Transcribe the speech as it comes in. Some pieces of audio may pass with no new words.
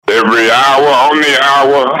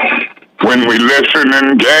hour. When we listen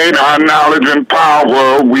and gain our knowledge and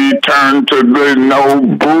power, we turn to the no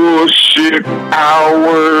bullshit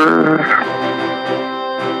hour.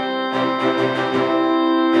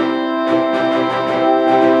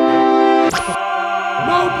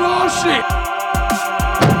 No bullshit.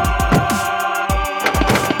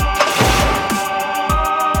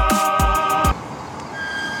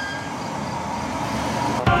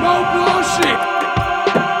 No bullshit.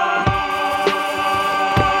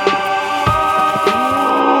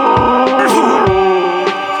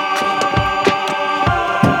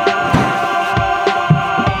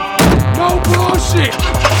 No bullshit.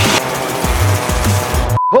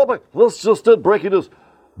 Oh my, let's just did breaking news.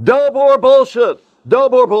 Dub or bullshit.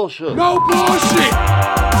 Dub or bullshit. No bullshit.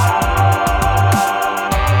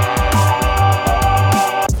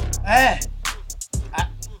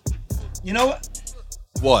 You know what?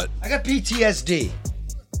 What? I got PTSD.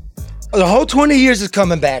 The whole 20 years is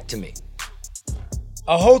coming back to me.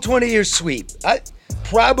 A whole 20-year sweep.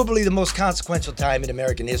 Probably the most consequential time in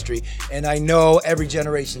American history, and I know every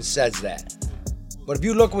generation says that. But if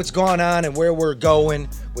you look what's going on and where we're going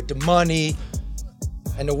with the money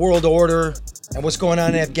and the world order and what's going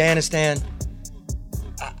on in Afghanistan,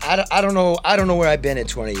 I don't know where I've been in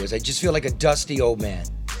 20 years. I just feel like a dusty old man.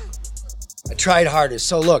 I tried hardest.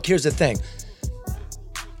 So look, here's the thing.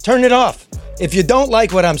 Turn it off. If you don't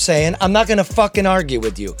like what I'm saying, I'm not gonna fucking argue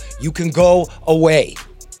with you. You can go away.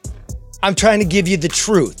 I'm trying to give you the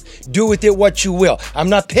truth. Do with it what you will. I'm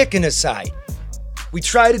not picking a side. We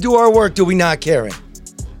try to do our work, do we not, Karen?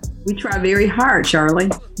 We try very hard, Charlie.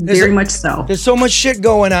 Very much so. There's so much shit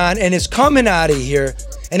going on, and it's coming out of here.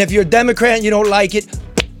 And if you're a Democrat and you don't like it,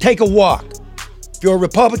 take a walk. If you're a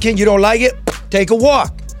Republican, you don't like it, take a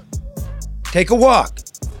walk. Take a walk.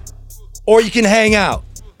 Or you can hang out.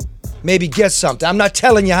 Maybe get something. I'm not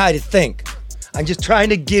telling you how to think. I'm just trying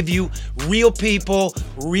to give you real people,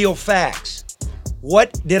 real facts.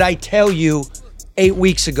 What did I tell you 8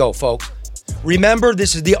 weeks ago, folks? Remember,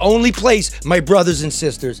 this is the only place, my brothers and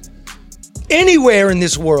sisters, anywhere in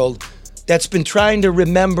this world that's been trying to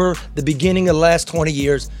remember the beginning of the last 20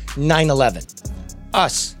 years, 9/11.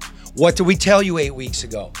 Us. What did we tell you 8 weeks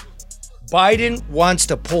ago? Biden wants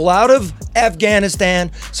to pull out of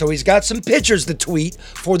Afghanistan, so he's got some pictures to tweet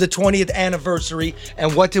for the 20th anniversary.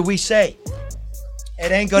 And what did we say?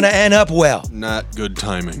 It ain't gonna end up well. Not good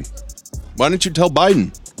timing. Why didn't you tell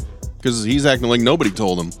Biden? Because he's acting like nobody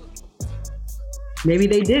told him. Maybe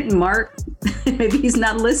they didn't, Mark. Maybe he's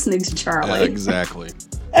not listening to Charlie. Yeah, exactly.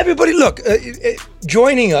 Everybody, look,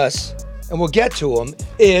 joining us, and we'll get to him,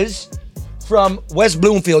 is from West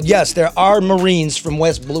Bloomfield. Yes, there are Marines from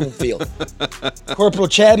West Bloomfield. Corporal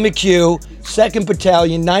Chad McHugh, 2nd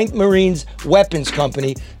Battalion, 9th Marines Weapons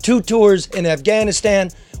Company, 2 tours in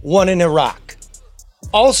Afghanistan, 1 in Iraq.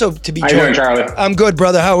 Also to be joined. How you doing, Charlie? I'm good,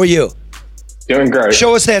 brother. How are you? Doing great.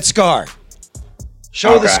 Show us that scar.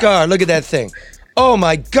 Show the scar. Look at that thing. Oh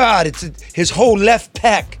my God, it's his whole left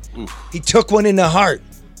pec. Oof. He took one in the heart.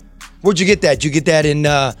 Where'd you get that? Did you get that in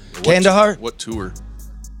Kandahar? What tour?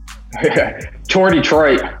 Tour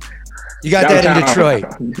Detroit. You got Downtown. that in Detroit.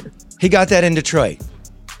 He got that in Detroit.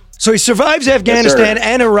 So he survives Afghanistan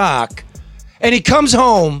and Iraq, and he comes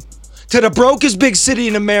home to the brokest big city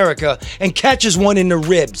in America and catches one in the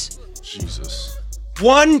ribs. Jesus.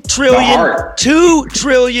 $1 trillion, $2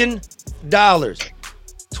 trillion.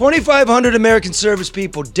 2,500 American service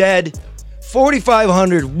people dead,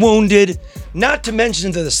 4,500 wounded, not to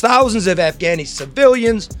mention the thousands of Afghani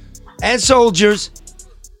civilians and soldiers.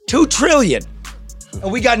 $2 trillion.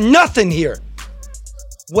 And we got nothing here.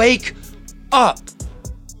 Wake up.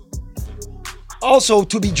 Also,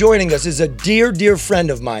 to be joining us is a dear, dear friend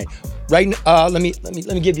of mine. Right, let me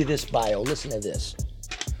give you this bio. Listen to this.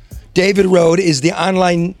 David Rode is the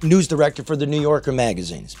online news director for the New Yorker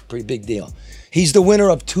magazine. It's a pretty big deal. He's the winner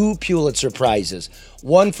of 2 Pulitzer Prizes,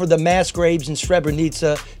 one for the mass graves in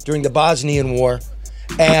Srebrenica during the Bosnian War,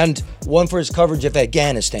 and one for his coverage of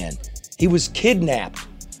Afghanistan. He was kidnapped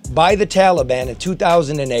by the Taliban in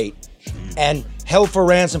 2008 and held for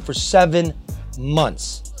ransom for 7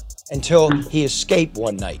 months until he escaped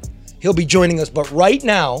one night. He'll be joining us, but right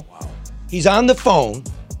now, he's on the phone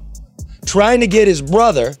trying to get his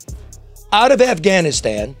brother out of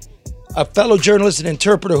Afghanistan, a fellow journalist and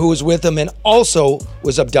interpreter who was with him and also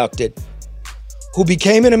was abducted, who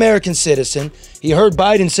became an American citizen. He heard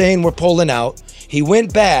Biden saying we're pulling out. He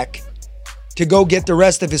went back to go get the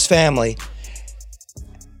rest of his family,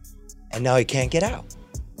 and now he can't get out.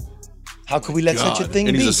 How could we let such a thing be?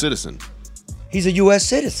 And he's a citizen. He's a U.S.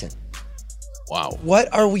 citizen. Wow.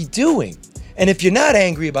 What are we doing? And if you're not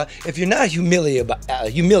angry about, if you're not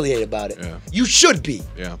humiliated about it, you should be.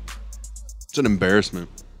 Yeah. It's an embarrassment.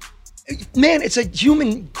 Man, it's a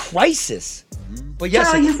human crisis. But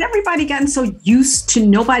yes, Charlie, has everybody gotten so used to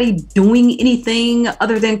nobody doing anything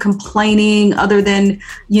other than complaining, other than,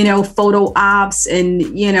 photo ops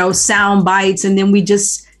and, sound bites, and then we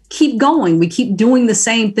just keep going. We keep doing the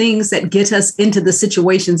same things that get us into the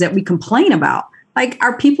situations that we complain about. Like,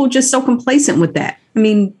 are people just so complacent with that? I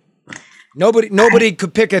mean, nobody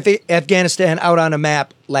could pick Afghanistan out on a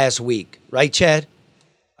map last week, right, Chad?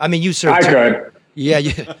 I mean, you served. I could. Yeah,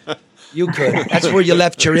 you could. That's where you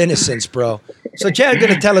left your innocence, bro. So Chad's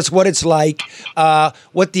going to tell us what it's like,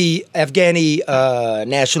 what the Afghani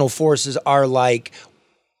national forces are like,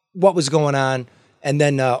 what was going on, and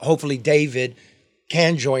then hopefully David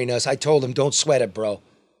can join us. I told him, don't sweat it, bro.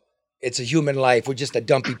 It's a human life. We're just a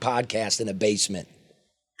dumpy podcast in a basement.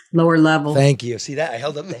 Lower level. Thank you. See that? I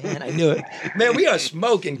held up the hand. I knew it. Man, we are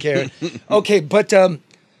smoking, Karen. Okay, but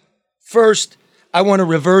first, I want to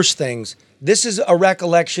reverse things. This is a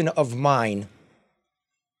recollection of mine.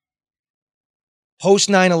 Post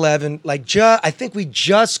 9/11, I think we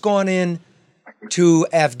just gone in to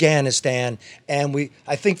Afghanistan, and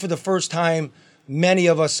I think for the first time, many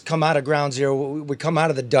of us come out of Ground Zero. We come out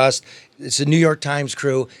of the dust. It's a New York Times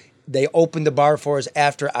crew. They opened the bar for us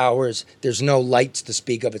after hours. There's no lights to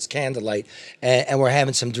speak of. It's candlelight, and we're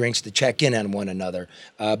having some drinks to check in on one another.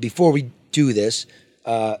 Before we do this,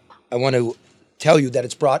 I want to tell you that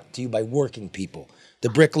it's brought to you by working people. The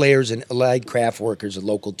bricklayers and allied craft workers are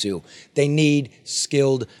local too. They need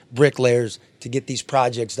skilled bricklayers to get these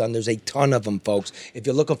projects done. There's a ton of them, folks. If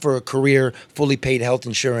you're looking for a career, fully paid health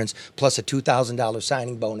insurance, plus a $2,000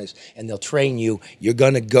 signing bonus, and they'll train you, you're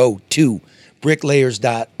going to go to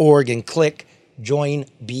bricklayers.org and click Join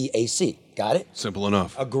BAC. Got it? Simple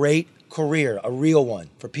enough. A great career, a real one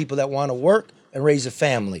for people that want to work and raise a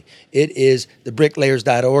family. It is the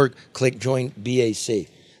bricklayers.org. Click Join BAC.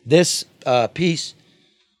 This piece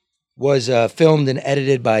was filmed and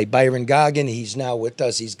edited by Byron Goggin. He's now with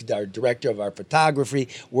us. He's our director of our photography.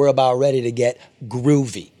 We're about ready to get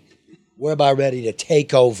groovy. We're about ready to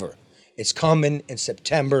take over. It's coming in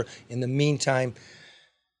September. In the meantime,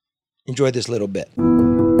 enjoy this little bit.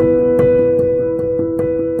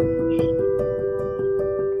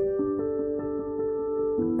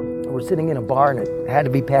 We're sitting in a bar, and it had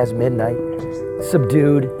to be past midnight.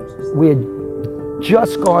 Subdued. We had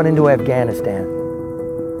just gone into Afghanistan.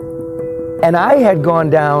 And I had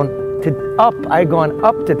gone up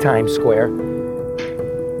to Times Square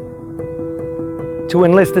to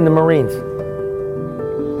enlist in the Marines.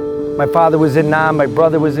 My father was in Nam, my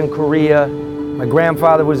brother was in Korea, my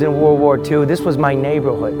grandfather was in World War II. This was my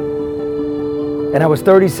neighborhood. And I was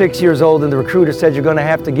 36 years old, and the recruiter said, you're gonna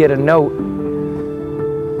have to get a note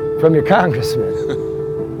from your congressman.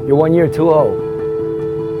 You're 1 year too old.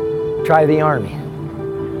 Try the Army.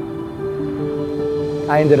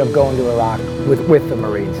 I ended up going to Iraq with the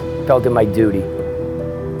Marines. Felt it my duty.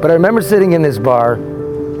 But I remember sitting in this bar,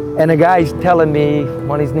 and a guy's telling me,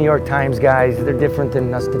 one of these New York Times guys, they're different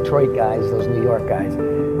than us Detroit guys, those New York guys.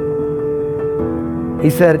 He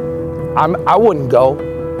said, I wouldn't go.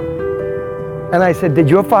 And I said, did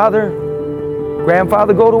your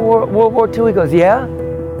grandfather go to World War II? He goes, yeah.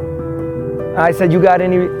 I said, you got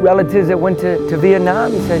any relatives that went to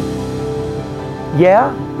Vietnam? He said,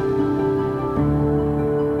 yeah.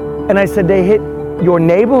 And I said, they hit your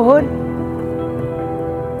neighborhood?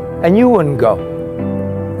 And you wouldn't go.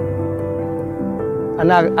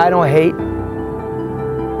 And I don't hate.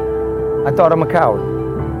 I thought I'm a coward.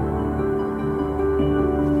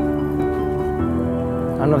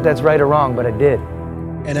 I don't know if that's right or wrong, but I did.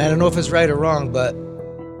 And I don't know if it's right or wrong, but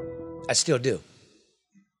I still do.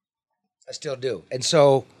 I still do. And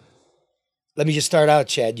so, let me just start out,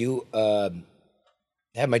 Chad. You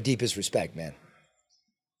have my deepest respect, man.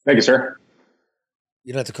 Thank you, sir.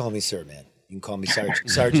 You don't have to call me sir, man. You can call me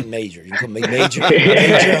Sergeant Major. You can call me Major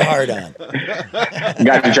Hard-On.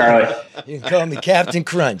 Got you, Charlie. You can call me Captain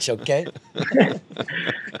Crunch, okay?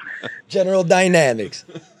 General Dynamics.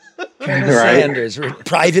 Colonel Sanders,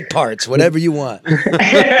 Private Parts, whatever you want.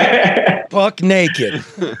 Buck naked.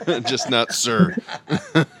 Just not sir.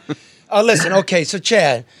 Listen, okay, so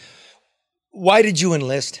Chad, why did you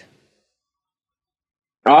enlist?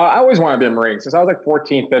 I always wanted to be a Marine. Since I was like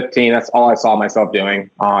 14, 15, that's all I saw myself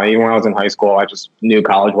doing. Even when I was in high school, I just knew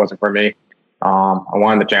college wasn't for me. I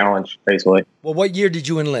wanted the challenge, basically. Well, what year did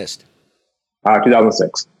you enlist?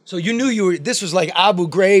 2006. So you knew this was like Abu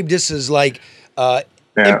Ghraib, this is like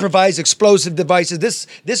improvised explosive devices. This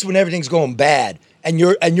is when everything's going bad, and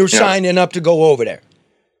you're signing up to go over there.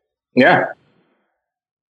 Yeah.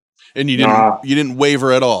 And you didn't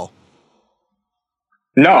waver at all.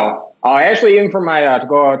 No, actually, even for my to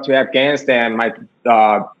go out to Afghanistan, my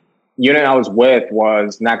unit I was with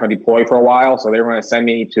was not going to deploy for a while, so they were going to send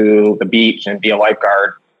me to the beach and be a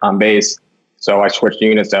lifeguard on base. So I switched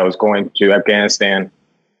units. I was going to Afghanistan.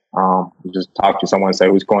 Just talked to someone and say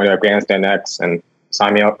who's going to Afghanistan next, and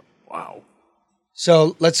sign me up. Wow.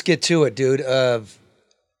 So let's get to it, dude. I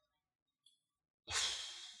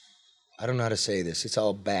don't know how to say this. It's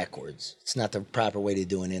all backwards. It's not the proper way to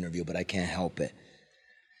do an interview, but I can't help it.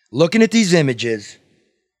 Looking at these images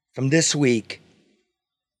from this week,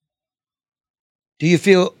 do you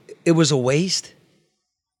feel it was a waste?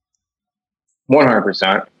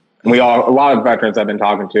 100%. A lot of veterans I've been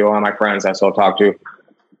talking to, a lot of my friends I still talk to,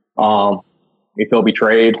 we feel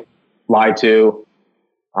betrayed, lied to,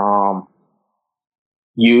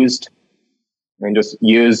 used, and just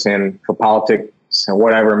used for politics and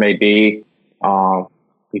whatever it may be.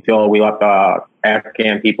 We feel we let the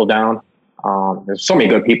Afghan people down. There's so many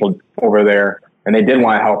good people over there, and they did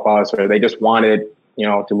want to help us, or they just wanted,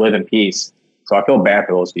 to live in peace. So I feel bad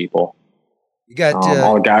for those people. You got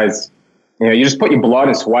all the guys. You just put your blood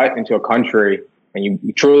and sweat into a country, and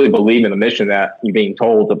you truly believe in the mission that you're being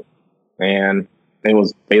told, and it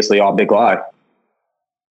was basically all a big lie.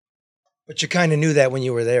 But you kind of knew that when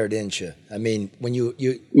you were there, didn't you? I mean, when you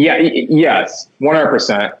yes,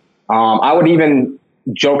 100%. I would even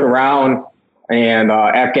joke around, and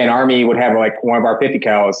Afghan Army would have like one of our 50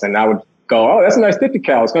 cals, and I would go, "Oh, that's a nice 50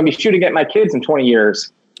 cal. It's going to be shooting at my kids in 20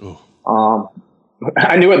 years."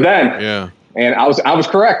 I knew it then. Yeah. And I was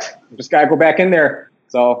correct. Just got to go back in there.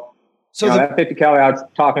 So that 50 cal I was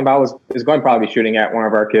talking about is going to probably be shooting at one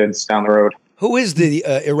of our kids down the road. Who is the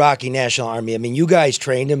Iraqi National Army? I mean, you guys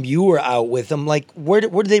trained them. You were out with them. Like, where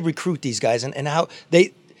did they recruit these guys? And how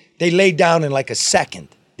they laid down in like a second.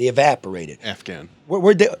 They evaporated. Afghan.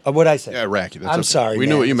 Where'd they, what'd I say? Yeah, Iraqi. That's I'm sorry, We man.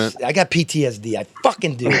 knew what you meant. I got PTSD. I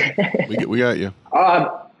fucking do. We got you.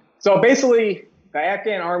 So basically, the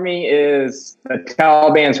Afghan Army is the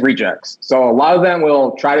Taliban's rejects. So a lot of them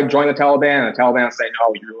will try to join the Taliban, and the Taliban will say,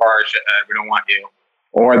 "No, you are a shithead. We don't want you."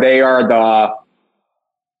 Or they are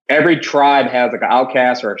every tribe has like an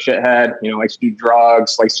outcast or a shithead, likes to do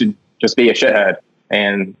drugs, likes to just be a shithead.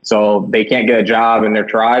 And so they can't get a job in their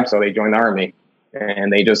tribe, so they join the army.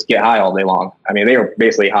 And they just get high all day long. I mean, they were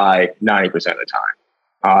basically high 90% of the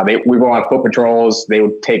time. We go on foot patrols. They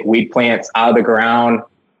would take weed plants out of the ground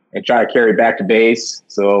and try to carry back to base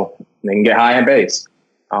so they can get high on base.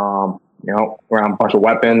 Around a bunch of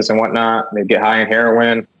weapons and whatnot. They get high on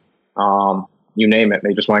heroin. You name it.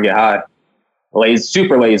 They just want to get high.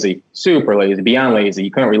 Super lazy, beyond lazy.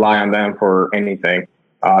 You couldn't rely on them for anything.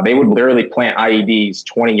 They would literally plant IEDs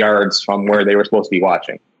 20 yards from where they were supposed to be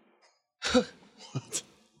watching.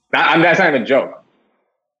 That's not even a joke.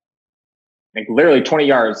 Like literally 20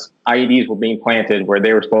 yards, IEDs were being planted where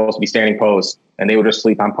they were supposed to be standing post, and they would just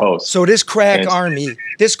sleep on post. So this crack army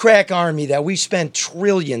that we spent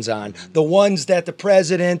trillions on, the ones that the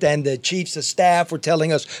president and the chiefs of staff were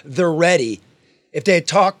telling us they're ready. If they had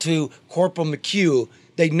talked to Corporal McHugh,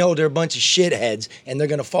 they'd know they're a bunch of shitheads and they're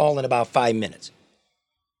going to fall in about 5 minutes.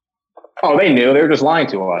 Oh, they knew. They were just lying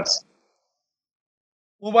to us.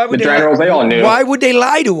 Well, why would the generals, they all knew. Why would they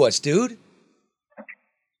lie to us, dude?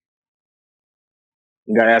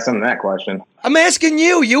 You got to ask them that question. I'm asking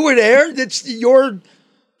you. You were there. That's your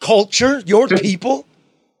culture, your people.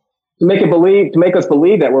 To make us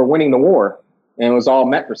believe that we're winning the war, and it was all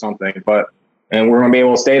meant for something. And we're going to be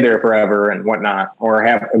able to stay there forever and whatnot, or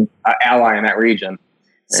have an ally in that region.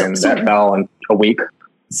 And that fell in a week.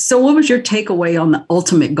 So what was your takeaway on the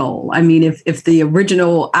ultimate goal? I mean, if the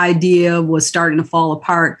original idea was starting to fall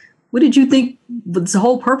apart, what did you think was the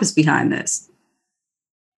whole purpose behind this?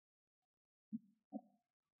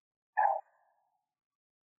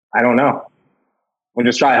 I don't know. We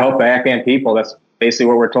just try to help the Afghan people. That's basically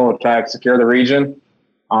what we're told, to try to secure the region.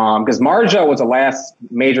 Because Marja was the last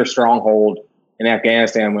major stronghold in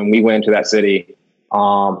Afghanistan when we went into that city. A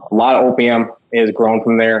lot of opium is grown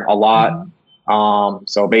from there, a lot.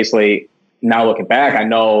 So basically, now looking back, I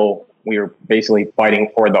know we were basically fighting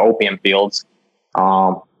for the opium fields.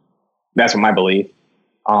 That's what my belief.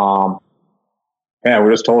 We're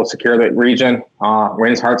just told to secure the region,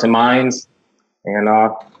 raise hearts and minds, and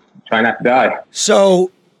try not to die.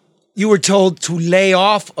 So you were told to lay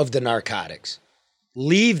off of the narcotics,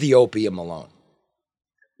 leave the opium alone.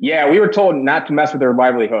 Yeah, we were told not to mess with their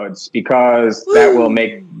livelihoods because that will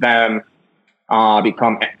make them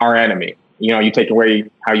become our enemy. You take away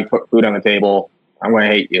how you put food on the table, I'm going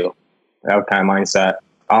to hate you. That kind of mindset.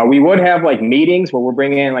 We would have like meetings where we're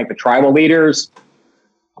bringing in like the tribal leaders.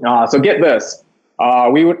 So get this. I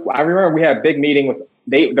remember we had a big meeting with.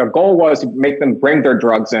 The goal was to make them bring their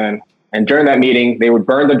drugs in, and during that meeting, they would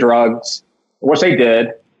burn the drugs, which they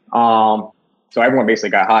did. So everyone basically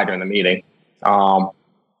got high during the meeting.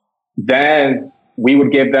 Then we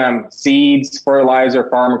would give them seeds, fertilizer,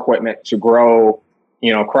 farm equipment to grow,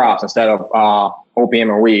 crops instead of opium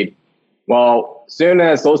or weed. Well, soon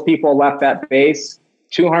as those people left that base,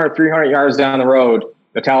 200, 300 yards down the road,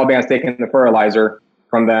 the Taliban's taking the fertilizer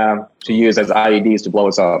from them to use as IEDs to blow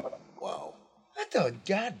us up. Whoa. What the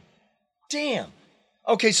god damn.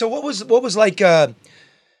 Okay, so what was like a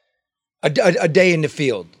day in the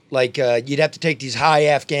field? Like you'd have to take these high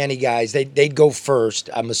Afghani guys. They'd go first,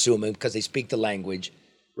 I'm assuming, because they speak the language,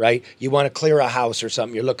 right? You want to clear a house or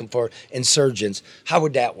something. You're looking for insurgents. How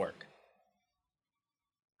would that work?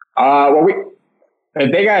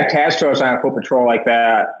 If they got attached to us on a foot patrol like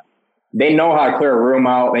that, they know how to clear a room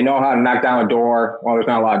out. They know how to knock down a door. Well, there's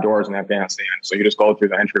not a lot of doors in Afghanistan, so you just go through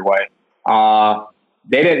the entryway.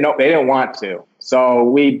 They didn't know. They didn't want to. So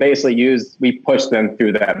we basically pushed them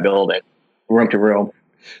through that building, room to room.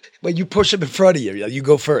 Well, you push them in front of you. You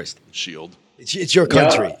go first. Shield. It's your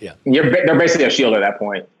country. Yeah. They're basically a shield at that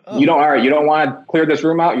point. Oh. You don't want to clear this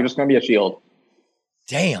room out. You're just going to be a shield.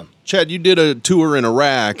 Damn. Chad, you did a tour in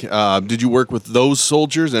Iraq. Did you work with those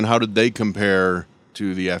soldiers, and how did they compare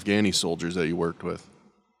to the Afghani soldiers that you worked with?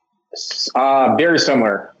 Very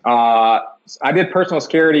similar. I did personal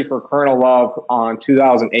security for Colonel Love on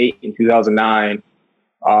 2008 and 2009.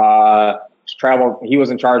 He was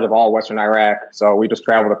in charge of all Western Iraq, so we just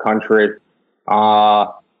traveled the country.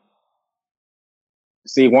 One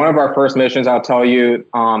of our first missions, I'll tell you,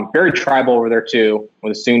 very tribal over there too,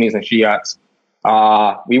 with the Sunnis and Shiites.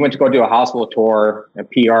 We went to go do a hospital tour, a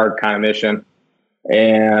PR kind of mission.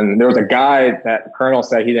 And there was a guy that the colonel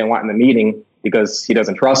said he didn't want in the meeting because he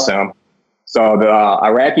doesn't trust him. So the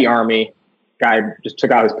Iraqi army guy just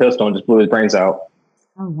took out his pistol and just blew his brains out.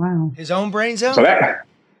 Oh, wow. His own brains out?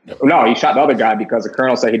 No, he shot the other guy because the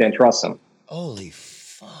colonel said he didn't trust him. Holy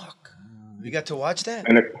fuck. You got to watch that?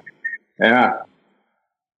 Yeah.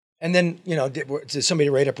 And then, did somebody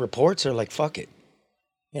write up reports or like, fuck it?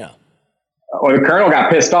 Well, the colonel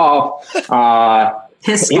got pissed off. He got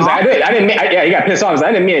pissed off.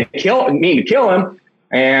 I didn't mean to kill him.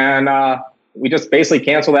 And we just basically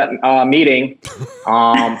canceled that meeting.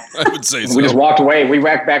 I would say so. We just walked away. We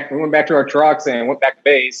went back to our trucks and went back to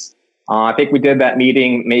base. I think we did that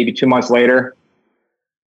meeting maybe 2 months later.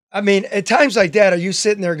 I mean, at times like that, are you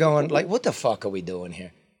sitting there going, like, what the fuck are we doing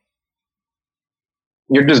here?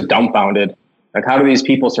 You're just dumbfounded. Like, how do these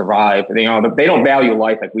people survive? They don't value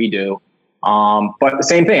life like we do. But the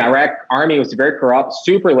same thing, Iraq army was very corrupt,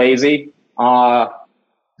 super lazy. I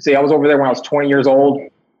was over there when I was 20 years old,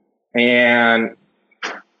 and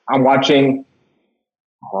I'm watching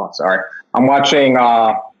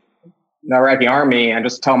the Iraqi army and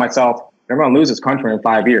just tell myself, they're going to lose this country in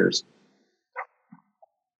 5 years.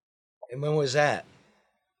 And when was that?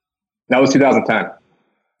 That was 2010.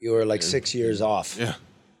 You were like 6 years off.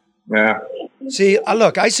 Yeah. See,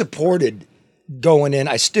 look, I supported going in.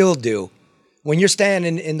 I still do. When you're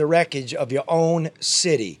standing in the wreckage of your own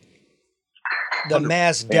city, the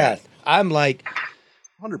mass death, I'm like,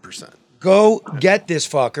 100%. Go get this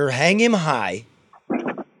fucker, hang him high,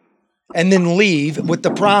 and then leave with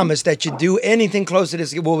the promise that you do anything close to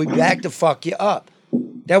this, we'll be back to fuck you up.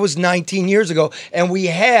 That was 19 years ago. And we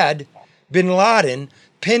had bin Laden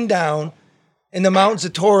pinned down in the mountains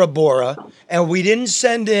of Tora Bora, and we didn't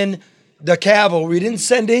send in the cavalry, we didn't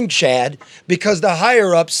send in Chad, because the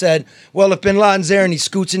higher-ups said, well, if bin Laden's there and he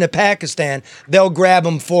scoots into Pakistan, they'll grab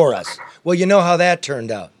him for us. Well, you know how that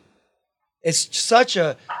turned out. It's such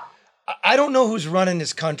a... I don't know who's running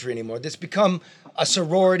this country anymore. It's become a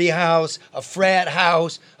sorority house, a frat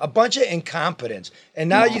house, a bunch of incompetence. And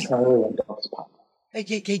now Hey,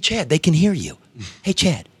 Chad, they can hear you. Hey,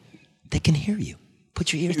 Chad, they can hear you.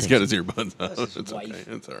 Put your ear He's got his earbuds out. It's okay.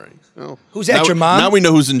 It's all right. Well, who's that, your mom? Now we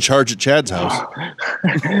know who's in charge at Chad's house.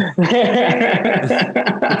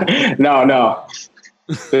 No.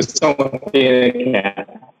 There's someone in the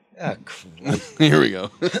Here we go.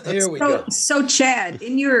 go. So Chad,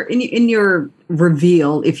 in your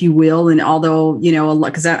reveal, if you will, and although,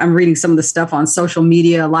 because I'm reading some of the stuff on social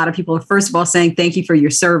media, a lot of people are first of all saying thank you for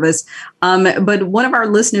your service. But one of our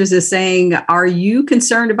listeners is saying, are you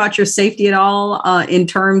concerned about your safety at all in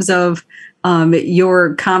terms of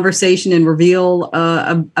your conversation and reveal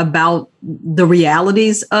about the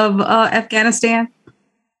realities of Afghanistan?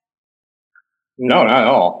 No, not at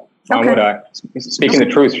all. Why would I? Speaking the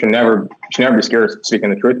truth should never be scared of speaking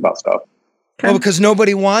the truth about stuff. Well, because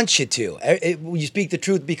nobody wants you to. When you speak the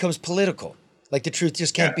truth, it becomes political. Like the truth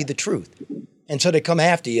just can't be the truth. And so they come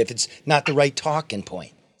after you if it's not the right talking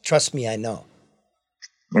point. Trust me, I know.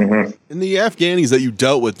 And the Afghanis that you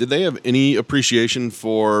dealt with, did they have any appreciation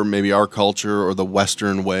for maybe our culture or the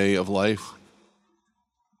Western way of life?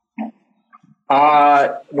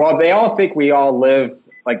 Well, they all think we all live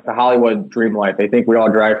like the Hollywood dream life. They think we all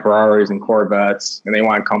drive Ferraris and Corvettes, and they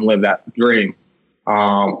want to come live that dream.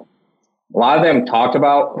 A lot of them talked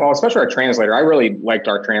about, well, especially our translator. I really liked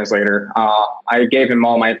our translator. I gave him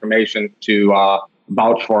all my information to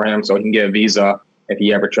vouch for him so he can get a visa if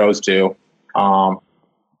he ever chose to.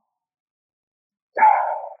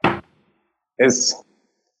 They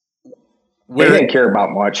didn't care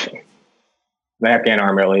about much. The Afghan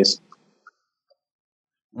army, at least.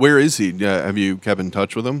 Where is he? Have you kept in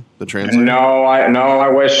touch with him, the translator? No, I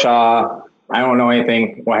wish. I don't know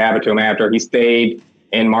anything what happened to him after. He stayed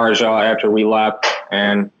in Marja after we left,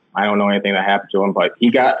 and I don't know anything that happened to him. But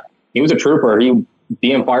he was a trooper. He would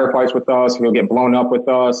be in firefights with us. He would get blown up with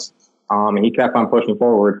us. And he kept on pushing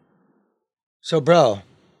forward. So, bro,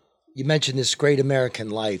 you mentioned this great American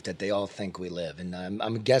life that they all think we live, and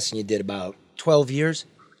I'm guessing you did about 12 years.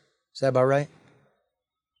 Is that about right?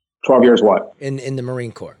 12 years what? In the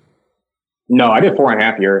Marine Corps. No, I did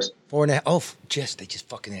 4.5 years. 4.5. Oh, they just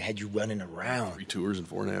fucking had you running around. 3 tours in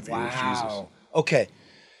 4.5 years. Wow. Jesus. Okay.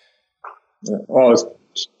 Well, it was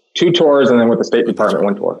 2 tours, and then with the State Department,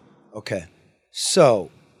 1 tour. Okay.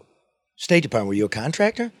 So, State Department, were you a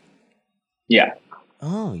contractor? Yeah.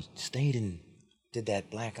 Oh, you stayed and did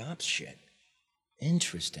that Black Ops shit.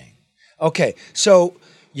 Interesting. Okay, so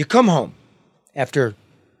you come home after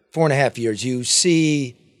 4.5 years. You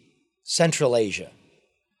see Central Asia.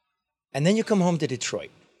 And then you come home to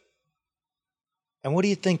Detroit. And what are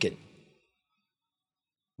you thinking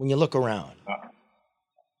when you look around?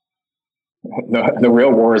 The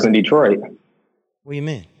real war is in Detroit. What do you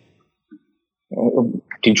mean?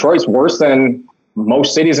 Detroit's worse than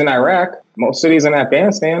most cities in Iraq, most cities in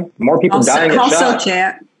Afghanistan. More people dying and shot.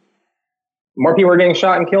 Chat. More people are getting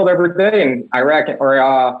shot and killed every day in Iraq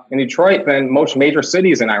or in Detroit than most major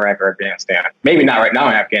cities in Iraq or Afghanistan. Maybe not right now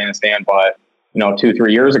in Afghanistan, but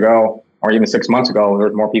 2-3 years ago, or even 6 months ago, there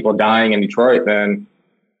was more people dying in Detroit than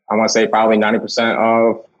I want to say probably 90%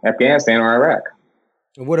 of Afghanistan or Iraq.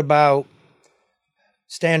 And what about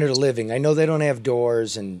standard of living? I know they don't have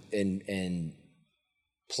doors and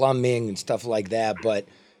plumbing and stuff like that, but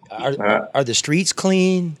are the streets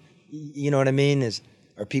clean? You know what I mean?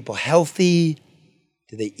 Are people healthy?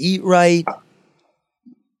 Do they eat right?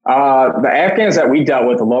 The Afghans that we dealt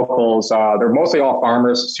with, the locals, they're mostly all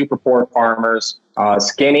farmers, super poor farmers,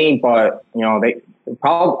 skinny, but they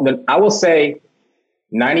probably, I will say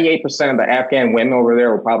 98% of the Afghan women over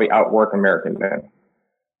there will probably outwork American men.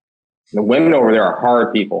 The women over there are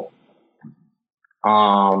hard people.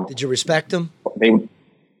 Did you respect them?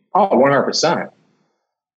 100%.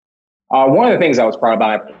 One of the things I was proud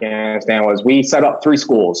about Afghanistan was we set up 3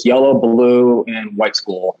 schools, yellow, blue, and white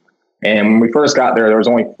school. And when we first got there was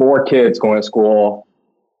only 4 kids going to school,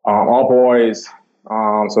 all boys.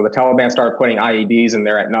 So the Taliban started putting IEDs in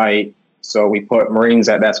there at night. So we put Marines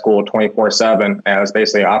at that school 24/7 as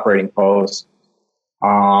basically an operating post.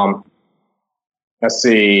 Let's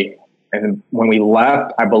see. And when we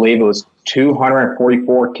left, I believe it was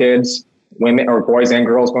 244 kids, women or boys and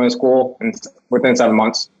girls going to school within 7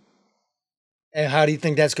 months. And how do you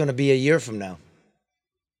think that's going to be a year from now?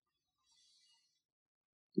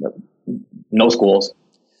 No schools.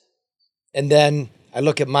 And then I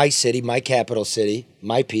look at my city, my capital city,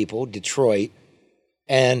 my people, Detroit,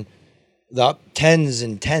 and the tens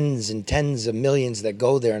and tens and tens of millions that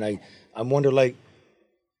go there. And I wonder,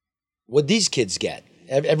 what these kids get?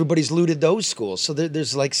 Everybody's looted those schools. So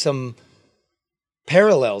there's like some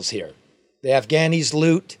parallels here. The Afghanis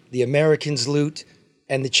loot, the Americans loot,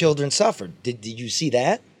 and the children suffered. Did you see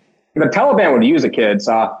that? The Taliban would use the kids.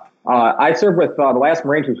 I served with the last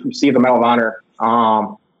Marine who received the Medal of Honor.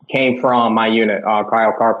 Came from my unit,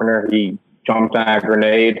 Kyle Carpenter. He jumped on a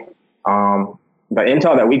grenade. The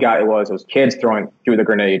intel that we got, it was kids through the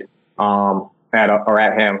grenade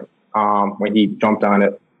at him when he jumped on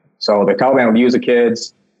it. So the Taliban would use the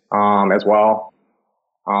kids as well.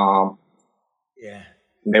 Yeah,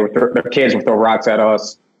 their kids would throw rocks at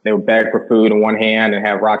us. They would beg for food in one hand and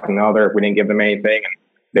have rock in the other if we didn't give them anything, and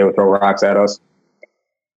they would throw rocks at us.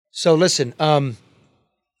 So listen,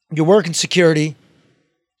 you work in security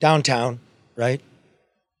downtown, right?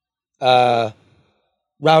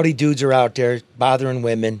 Rowdy dudes are out there bothering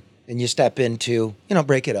women, and you step in to,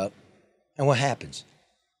 break it up. And what happens?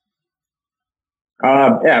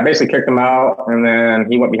 I basically kicked him out, and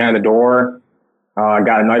then he went behind the door,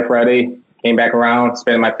 got a knife ready, came back around,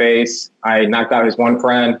 spit in my face. I knocked out his one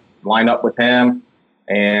friend, lined up with him,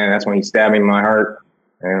 and that's when he stabbed me in my heart.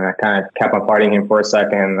 And I kind of kept on fighting him for a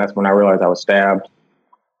second. That's when I realized I was stabbed.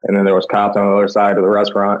 And then there was cops on the other side of the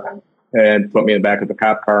restaurant and put me in the back of the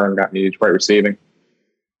cop car and got me to Detroit Receiving.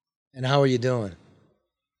 And how are you doing?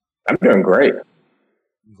 I'm doing great.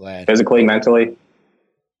 I'm glad. Physically, mentally.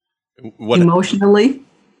 Emotionally?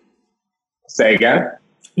 Say again?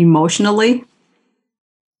 Emotionally?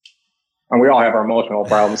 And we all have our emotional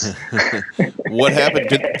problems. What happened?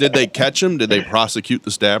 Did they catch him? Did they prosecute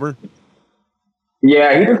the stabber?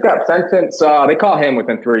 Yeah, he just got sentenced. They caught him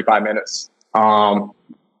within 35 minutes.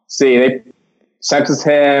 They sentenced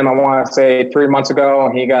him, I want to say 3 months ago,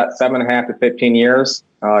 and he got 7.5 to 15 years.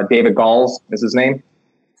 David Galls is his name.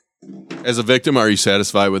 As a victim, are you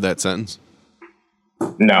satisfied with that sentence?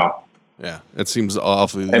 No. Yeah, it seems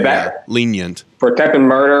awfully lenient. For attempted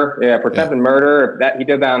murder, murder, if he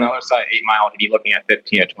did that on the other side of 8 Mile, he'd be looking at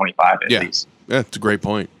 15 to 25 at least. Yeah, that's a great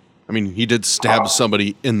point. I mean, he did stab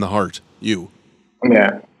somebody in the heart. You.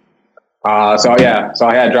 Yeah. So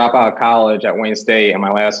I had to drop out of college at Wayne State in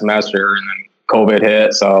my last semester, and then COVID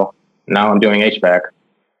hit. So now I'm doing HVAC.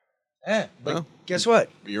 Yeah, but guess what?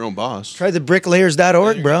 Be your own boss. Try the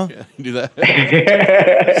bricklayers.org, bro. Yeah, you do that.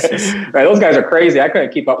 Right, those guys are crazy. I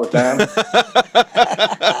couldn't keep up with them.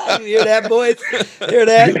 You hear that, boys? Hear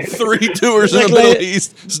that? 3 tours in the Middle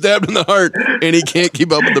East, stabbed in the heart, and he can't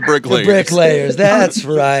keep up with the bricklayers. The bricklayers, that's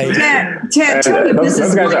right. Chad, tell me if this those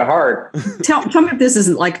is guys are hard. Tell me if this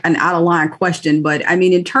isn't like an out of line question, but I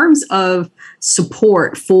mean, in terms of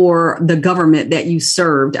support for the government that you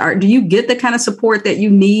served, do you get the kind of support that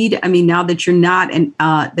you need? I mean, now that you're not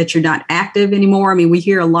active anymore. I mean, we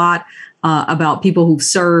hear a lot about people who've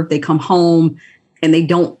served. They come home and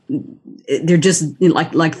they're just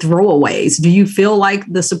like throwaways. Do you feel like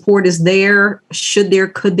the support is there?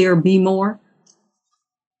 Could there be more?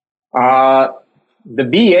 The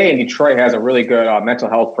VA in Detroit has a really good mental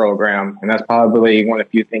health program, and that's probably one of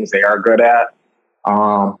the few things they are good at.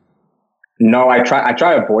 No, I try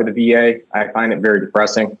to avoid the VA. I find it very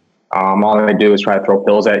depressing. All they do is try to throw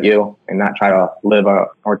pills at you and not try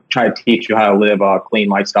to try to teach you how to live a clean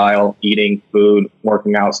lifestyle, eating food,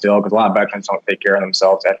 working out still, because a lot of veterans don't take care of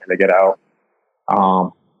themselves after they get out.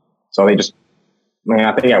 So they just,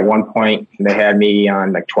 I think at one point they had me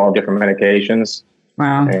on like 12 different medications.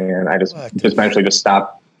 Wow. And I just eventually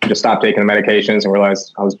stopped taking the medications and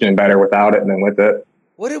realized I was doing better without it than with it.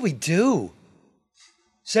 What did we do?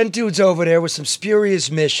 Send dudes over there with some spurious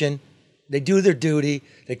mission. They do their duty.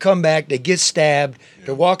 They come back. They get stabbed.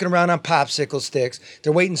 They're walking around on popsicle sticks.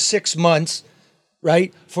 They're waiting 6 months,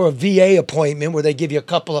 right, for a VA appointment where they give you a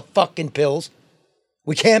couple of fucking pills.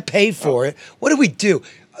 We can't pay for it. What do we do?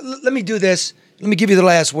 Let me do this. Let me give you the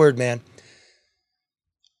last word, man.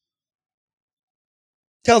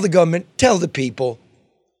 Tell the government, tell the people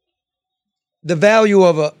the value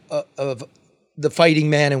of the fighting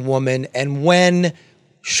man and woman, and when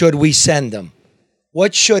should we send them?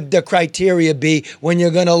 What should the criteria be when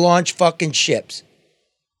you're going to launch fucking ships?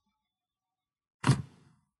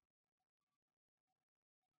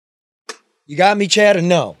 You got me, Chad, or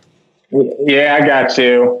no? Yeah, I got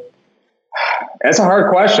you. That's a hard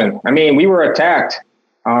question. I mean, we were attacked.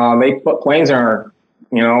 They put planes in our,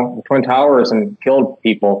 the Twin Towers and killed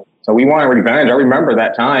people. So we wanted revenge. I remember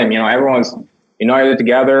that time. Everyone's united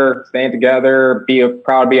together, staying together,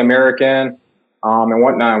 proud to be American. And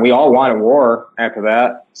whatnot. We all wanted war after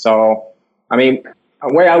that. So, I mean,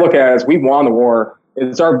 the way I look at it is we won the war.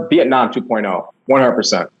 It's our Vietnam 2.0,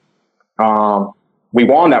 100%. We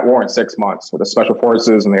won that war in 6 months with the Special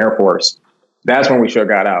Forces and the Air Force. That's when we should have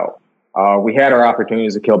got out. We had our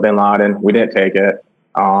opportunities to kill bin Laden. We didn't take it.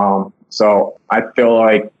 So I feel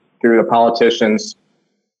like through the politicians,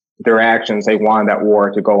 their actions, they wanted that war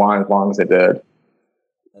to go on as long as it did.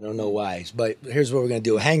 I don't know why, but here's what we're gonna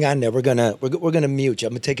do. Hang on there. We're gonna mute you.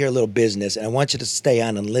 I'm gonna take care of a little business, and I want you to stay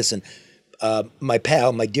on and listen. My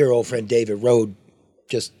pal, my dear old friend David Rode,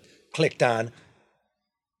 just clicked on.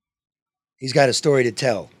 He's got a story to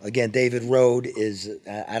tell. Again, David Rode is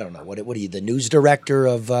I don't know what are you, the news director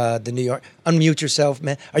of the New York? Unmute yourself,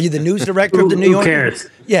 man. Are you the news director of the New York? Who cares?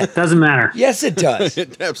 Yeah, it doesn't matter. Yes, it does.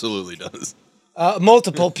 It absolutely does.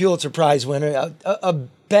 Multiple Pulitzer Prize winner, a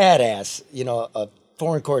badass, a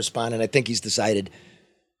foreign correspondent. I think he's decided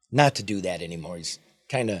not to do that anymore. He's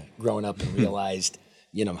kind of grown up and realized,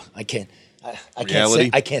 I can't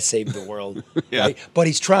save the world. Yeah. Right? But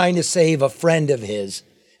he's trying to save a friend of his,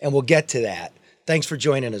 and we'll get to that. Thanks for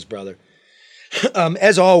joining us, brother.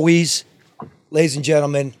 As always, ladies and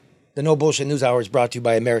gentlemen, the No Bullshit News Hour is brought to you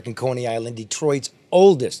by American Coney Island, Detroit's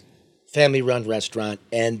oldest family-run restaurant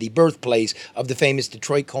and the birthplace of the famous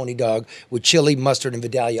Detroit Coney dog with chili, mustard, and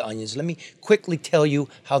Vidalia onions. Let me quickly tell you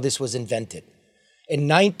how this was invented. In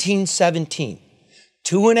 1917,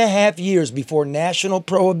 2.5 years before national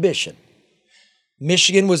prohibition,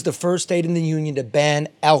 Michigan was the first state in the Union to ban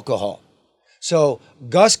alcohol. So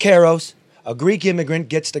Gus Karos, a Greek immigrant,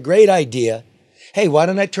 gets the great idea, hey, why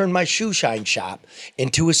don't I turn my shoe shine shop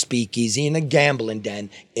into a speakeasy and a gambling den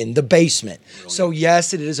in the basement? Brilliant. So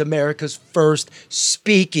yes, it is America's first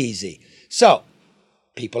speakeasy. So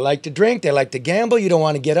people like to drink, they like to gamble, you don't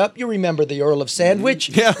want to get up. You remember the Earl of Sandwich?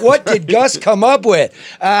 Yeah. What did Gus come up with?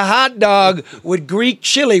 A hot dog with Greek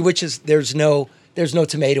chili, which is, there's no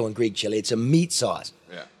tomato in Greek chili. It's a meat sauce.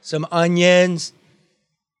 Yeah. Some onions,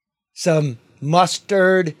 some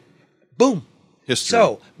mustard, boom. History.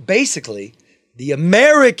 So basically, the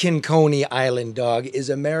American Coney Island dog is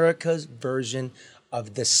America's version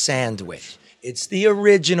of the sandwich. It's the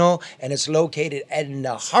original, and it's located in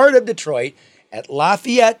the heart of Detroit at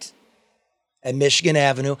Lafayette and Michigan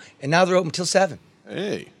Avenue, and now they're open till 7.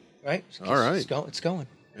 Hey. Right? All right. It's going.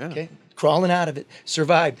 Yeah. Okay? Crawling out of it.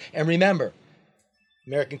 Survived. And remember,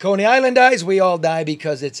 American Coney Island dies, we all die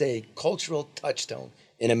because it's a cultural touchstone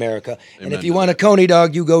in America. Amen. And if you want a Coney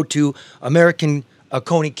dog, you go to American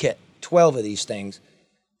Coney Kit. 12 of these things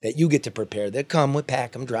that you get to prepare. They come with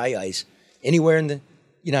pack 'em, dry ice, anywhere in the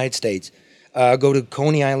United States. Go to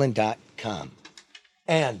coneyisland.com.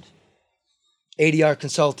 And ADR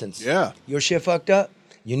Consultants. Yeah. Your shit fucked up?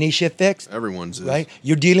 You need shit fixed? Everyone's is. Right?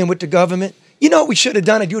 You're dealing with the government? You know what we should have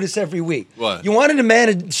done? I do this every week. What? You wanted to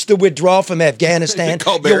manage the withdrawal from Afghanistan.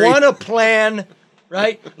 Call You Barry. want to plan,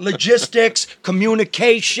 right? Logistics,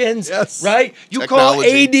 communications, Yes. right? You call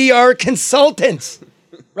Technology. ADR Consultants,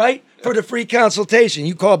 right? For the free consultation.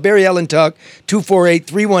 You call Barry Allen Tuck,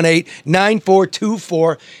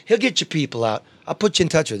 248-318-9424. He'll get your people out. I'll put you in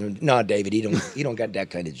touch with him. No, David, he don't got that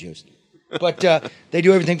kind of juice. But they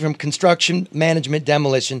do everything from construction, management,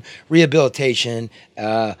 demolition, rehabilitation,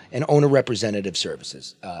 and owner representative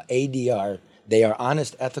services. ADR, they are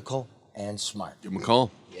honest, ethical, and smart. Give him a call.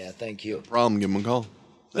 Yeah, thank you. Problem, give him a call.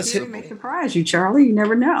 Let's He may surprise you, Charlie. You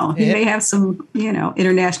never know. He may have some,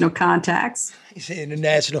 international contacts. He's an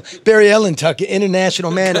international. Barry Allen Tuck,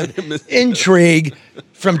 international man of intrigue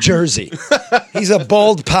from Jersey. He's a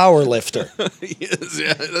bald power lifter. Yes,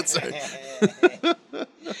 yeah, that's right.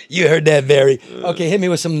 You heard that, Barry. Okay, hit me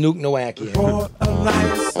with some Luke Nowacki.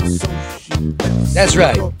 That's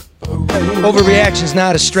right. Overreaction is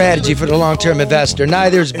not a strategy for the long-term investor.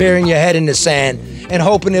 Neither is burying your head in the sand and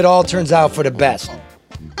hoping it all turns out for the best.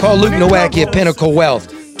 Call Luke Nowacki at Pinnacle Wealth,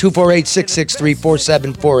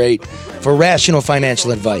 248-663-4748 for rational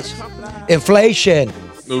financial advice. Inflation,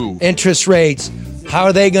 Ooh. interest rates, how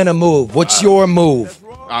are they going to move? What's your move?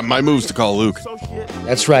 My move's to call Luke.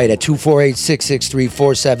 That's right, at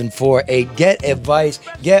 248-663-4748. Get advice,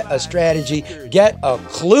 get a strategy, get a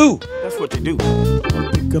clue. That's what they do. Pick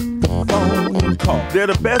up the phone and call. They're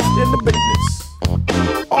the best in the business.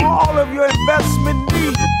 All of your investment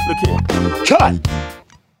needs. Look here. Cut.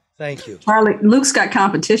 Thank you. Charlie, Luke's got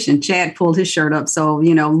competition. Chad pulled his shirt up, so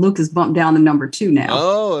Luke is bumped down to number 2 now.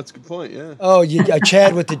 Oh, that's a good point, yeah. Oh, you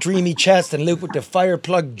Chad with the dreamy chest and Luke with the fire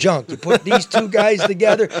plug junk. You put these two guys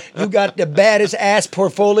together, you got the baddest ass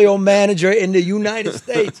portfolio manager in the United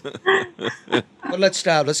States. But let's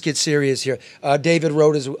stop. Let's get serious here. David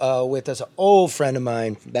Rode is with us, an old friend of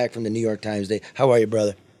mine back from the New York Times Day. How are you,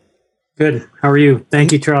 brother? Good. How are you?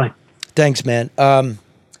 Thank you, Charlie. Thanks, man.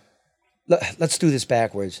 Let's do this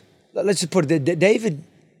backwards. Let's just put it. David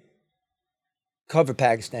covered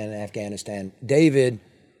Pakistan and Afghanistan. David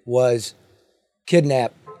was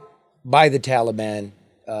kidnapped by the Taliban,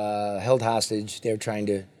 held hostage. They were trying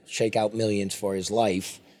to shake out millions for his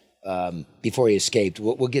life before he escaped.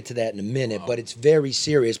 We'll get to that in a minute, but it's very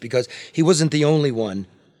serious because he wasn't the only one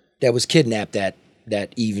that was kidnapped that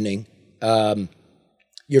evening.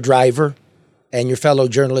 Your driver and your fellow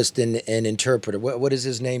journalist and interpreter. What is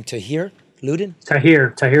his name? Tahir Ludin?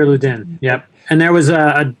 Tahir Ludin. Yep. And there was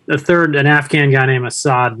a third, an Afghan guy named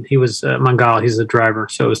Assad. He was Mangal. He's the driver.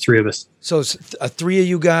 So it was 3 of us. So it's 3 of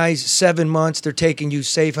you guys, 7 months. They're taking you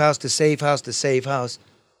safe house to safe house to safe house.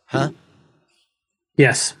 Huh?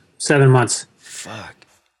 Yes. 7 months. Fuck.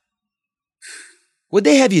 What'd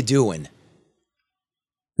they have you doing?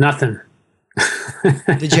 Nothing.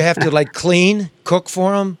 Did you have to clean, cook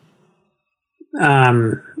for them?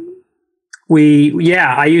 I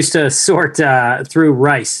used to sort through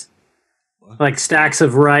rice, like stacks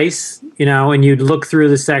of rice, and you'd look through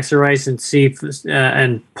the stacks of rice and see if,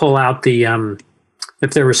 and pull out the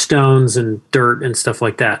if there were stones and dirt and stuff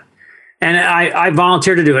like that. And I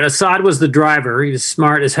volunteered to do it. Assad was the driver. He was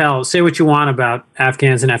smart as hell. Say what you want about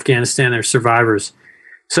Afghans in Afghanistan, they're survivors.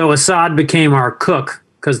 So Assad became our cook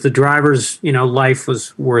because the driver's, life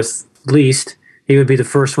was worth least. He would be the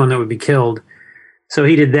first one that would be killed. So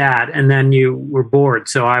he did that, and then you were bored.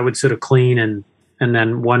 So I would sort of clean, and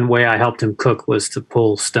then one way I helped him cook was to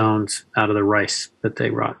pull stones out of the rice that they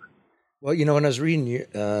brought. Well, when I was reading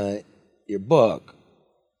your book,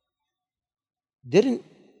 didn't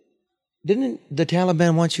the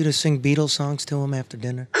Taliban want you to sing Beatles songs to them after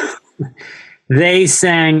dinner? They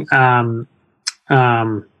sang.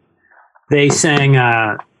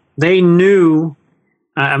 They knew.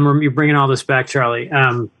 You're bringing all this back, Charlie.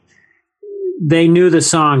 They knew the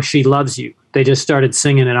song "She Loves You." They just started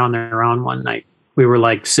singing it on their own one night. We were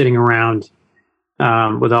like sitting around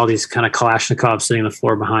with all these kind of Kalashnikovs sitting on the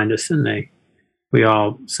floor behind us, and we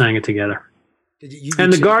all sang it together.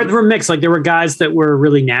 And the guards were mixed. Like there were guys that were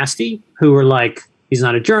really nasty who were like, "He's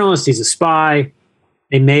not a journalist; he's a spy."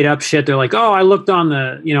 They made up shit. They're like, "Oh, I looked on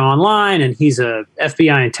the online, and he's a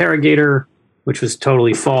FBI interrogator," which was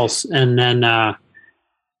totally false. And then I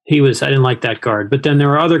didn't like that guard. But then there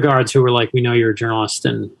were other guards who were like, "We know you're a journalist,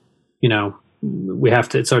 and we have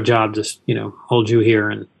to. It's our job to hold you here."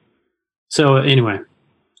 And so anyway,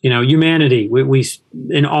 humanity. We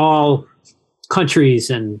in all countries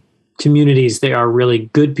and communities, they are really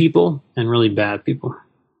good people and really bad people.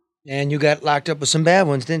 And you got locked up with some bad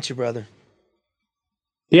ones, didn't you, brother?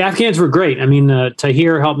 The Afghans were great. I mean,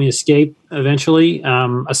 Tahir helped me escape eventually.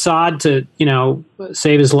 Assad, to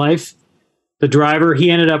save his life. The driver, he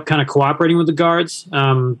ended up kind of cooperating with the guards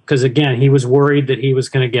because, again, he was worried that he was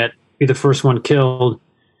going to be the first one killed,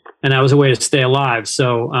 and that was a way to stay alive.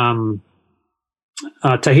 So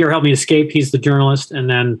Tahir helped me escape. He's the journalist, and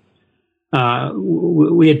then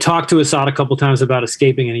we had talked to Assad a couple times about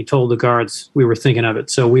escaping, and he told the guards we were thinking of it.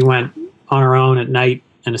 So we went on our own at night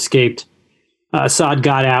and escaped. Assad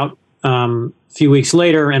got out a few weeks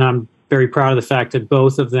later, and I'm very proud of the fact that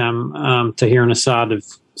both of them, Tahir and Assad, have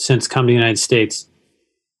since come to the United States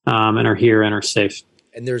and are here and are safe.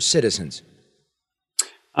 And they're citizens.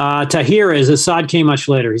 Tahir is. Assad came much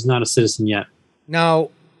later. He's not a citizen yet. Now,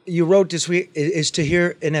 you wrote this week, is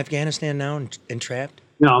Tahir in Afghanistan now and trapped?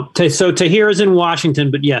 No. So Tahir is in Washington,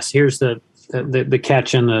 but yes, here's the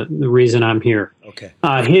catch and the reason I'm here. Okay.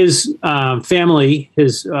 His family,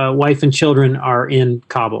 his wife and children are in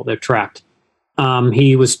Kabul. They're trapped.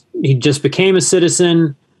 He just became a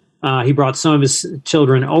citizen. He brought some of his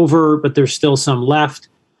children over, but there's still some left.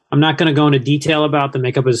 I'm not going to go into detail about the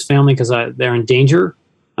makeup of his family because they're in danger.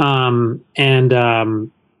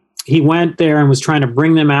 He went there and was trying to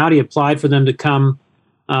bring them out. He applied for them to come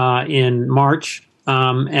in March,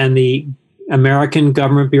 and the American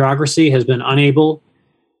government bureaucracy has been unable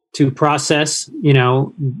to process,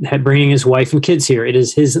 bringing his wife and kids here. It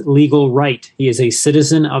is his legal right. He is a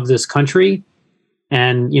citizen of this country.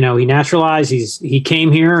 And, he naturalized. He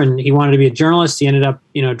came here and he wanted to be a journalist. He ended up,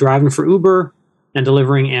 driving for Uber and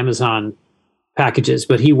delivering Amazon packages.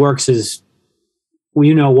 But he works his,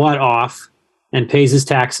 off and pays his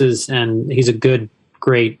taxes. And he's a good,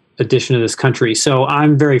 great addition to this country. So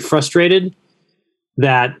I'm very frustrated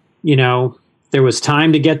that, there was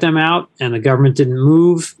time to get them out and the government didn't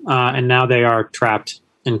move. And now they are trapped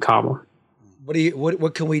in Kabul.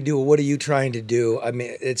 What can we do? What are you trying to do? I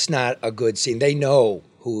mean, it's not a good scene. They know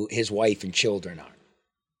who his wife and children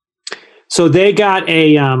are. So they got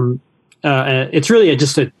it's really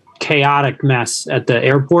just a chaotic mess at the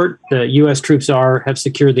airport. The U.S. troops have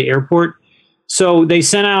secured the airport. So they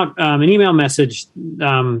sent out an email message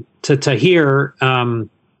to Tahir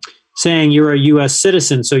saying you're a U.S.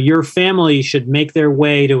 citizen, so your family should make their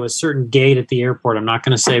way to a certain gate at the airport. I'm not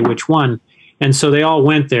going to say which one. And so they all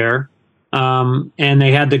went there. And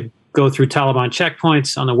they had to go through Taliban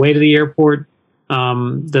checkpoints on the way to the airport.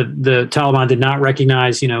 The Taliban did not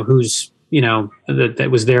recognize, who's, that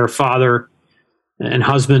was their father and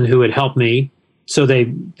husband who had helped me. So they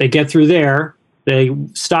get through there, they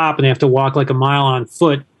stop and they have to walk like a mile on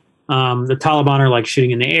foot. The Taliban are like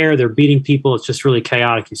shooting in the air. They're beating people. It's just really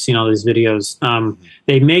chaotic. You've seen all these videos.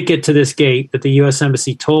 They make it to this gate that the U.S.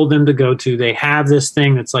 Embassy told them to go to. They have this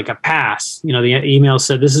thing that's like a pass. The email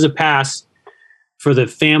said, this is a pass for the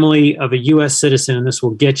family of a U.S. citizen, and this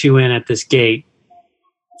will get you in at this gate.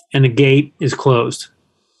 And the gate is closed.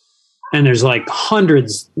 And there's like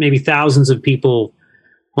hundreds, maybe thousands of people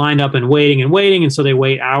lined up and waiting. And so they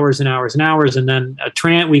wait hours and hours and hours. And then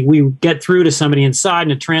we get through to somebody inside,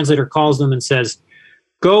 and a translator calls them and says,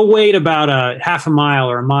 go wait about a half a mile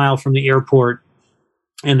or a mile from the airport.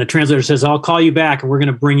 And the translator says, I'll call you back and we're going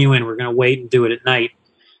to bring you in. We're going to wait and do it at night.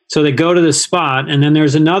 So they go to this spot, and then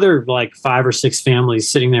there's another like 5 or 6 families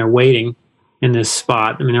sitting there waiting in this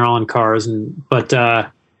spot. I mean, they're all in cars, and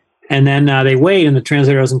then they wait, and the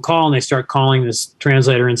translator doesn't call, and they start calling this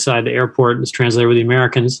translator inside the airport, this translator with the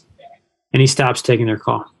Americans, and he stops taking their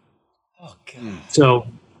call. Oh, God. So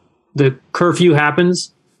the curfew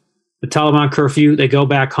happens, the Taliban curfew, they go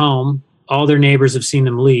back home. All their neighbors have seen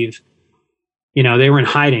them leave. You know, they were in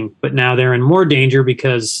hiding, but now they're in more danger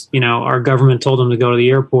because, you know, our government told them to go to the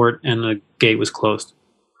airport and the gate was closed.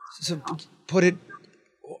 So put it,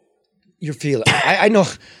 you're feeling, I know,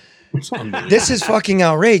 this is fucking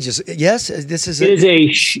outrageous. Yes, this is. It is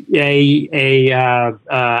it's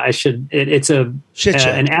a shit show.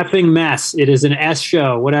 An effing mess. It is an S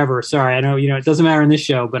show, whatever. Sorry, I know, you know, it doesn't matter in this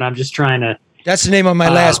show, but I'm just trying to. That's the name of my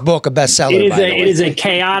last book, a bestseller. It is a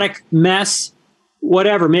chaotic mess.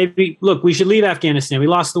 Whatever. Maybe look, we should leave Afghanistan. We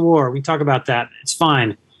lost the war. We talk about that. It's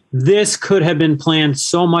fine. This could have been planned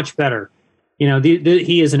so much better. You know,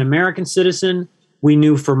 he is an American citizen. We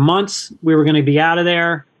knew for months we were going to be out of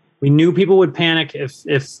there. We knew people would panic if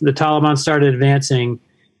the Taliban started advancing,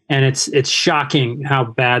 and it's shocking how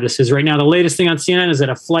bad this is right now. The latest thing on CNN is that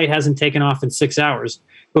a flight hasn't taken off in 6 hours.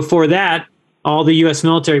 Before that, all the U.S.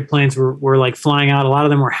 military planes were like flying out. A lot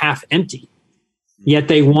of them were half empty. Yet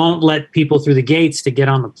they won't let people through the gates to get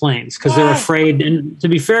on the planes because they're afraid. And to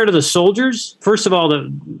be fair to the soldiers, first of all,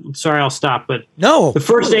 sorry, I'll stop. But no, the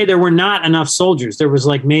first day there were not enough soldiers. There was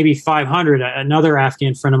like maybe 500. Another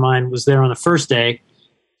Afghan friend of mine was there on the first day.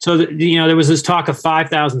 So, you know, there was this talk of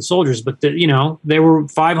 5,000 soldiers, but, you know, there were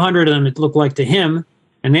 500 of them, it looked like to him,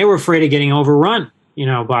 and they were afraid of getting overrun, you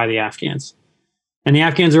know, by the Afghans. And the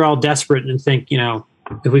Afghans are all desperate and think, you know,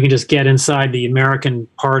 if we can just get inside the American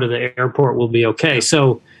part of the airport, we'll be okay.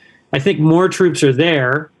 So I think more troops are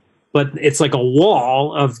there, but it's like a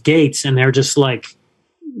wall of gates, and they're just like,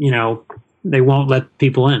 you know, they won't let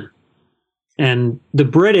people in. And the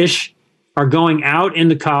British are going out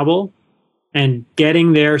into Kabul and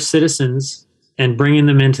getting their citizens and bringing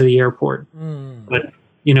them into the airport. But,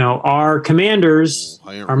 you know, our commanders,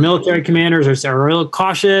 our military commanders are real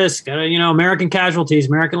cautious, you know, American casualties,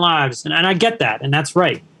 American lives. And I get that. And that's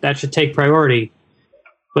right. That should take priority.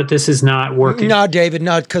 But this is not working. No, David,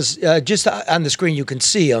 no, because just on the screen you can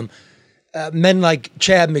see them. Men like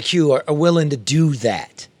Chad McHugh are willing to do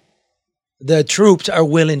that. The troops are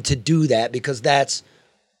willing to do that because that's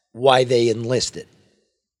why they enlisted.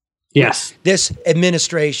 Yes. This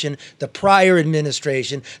administration, the prior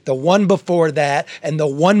administration, the one before that, and the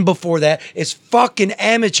one before that is fucking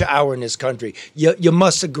amateur hour in this country. You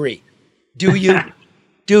must agree. Do you?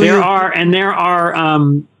 There are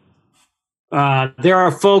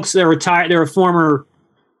folks that are retired. There are former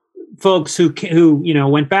folks who you know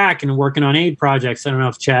went back and working on aid projects. I don't know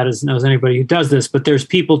if Chad knows anybody who does this, but there's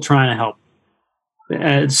people trying to help.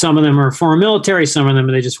 Some of them are former military. Some of them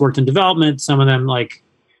they just worked in development. Some of them like.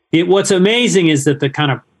 What's amazing is that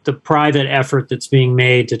the private effort that's being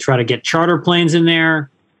made to try to get charter planes in there.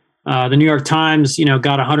 The New York Times, you know,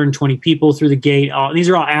 got 120 people through the gate. These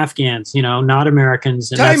are all Afghans, you know, not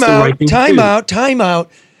Americans. And that's the right thing to do. Time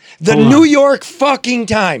out. The New York fucking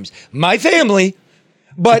Times. My family,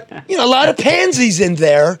 but you know, a lot of pansies in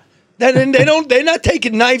there. They're not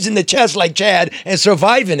taking knives in the chest like Chad and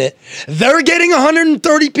surviving it. They're getting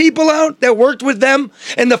 130 people out that worked with them,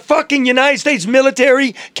 and the fucking United States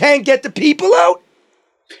military can't get the people out?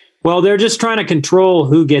 Well, they're just trying to control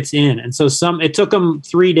who gets in. And so it took them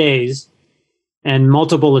 3 days and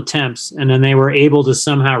multiple attempts, and then they were able to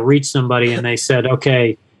somehow reach somebody, and they said,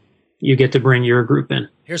 okay, you get to bring your group in.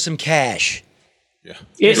 Here's some cash. Yeah.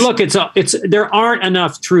 There aren't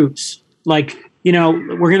enough troops. Like, you know,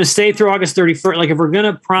 we're going to stay through August 31st. Like, if we're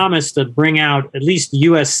going to promise to bring out at least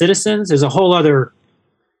U.S. citizens, there's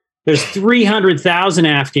 300,000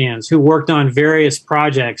 Afghans who worked on various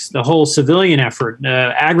projects, the whole civilian effort,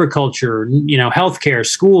 agriculture, you know, healthcare,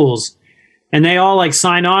 schools, and they all like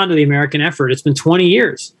signed on to the American effort. It's been 20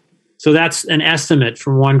 years. So that's an estimate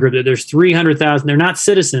from one group that there's 300,000. They're not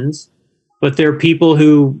citizens, but they're people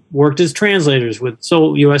who worked as translators with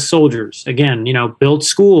U.S. soldiers. Again, you know, built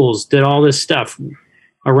schools, did all this stuff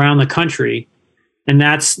around the country. And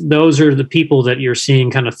those are the people that you're seeing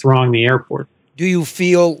kind of throng the airport. Do you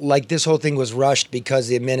feel like this whole thing was rushed because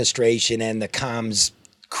the administration and the comms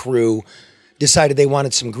crew decided they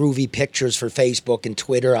wanted some groovy pictures for Facebook and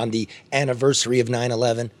Twitter on the anniversary of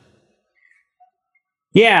 9/11?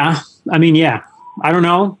 Yeah. I mean, yeah. I don't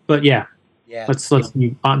know, but yeah. Yeah. Let's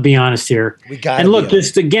be honest here. We got and look,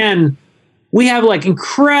 just again, we have like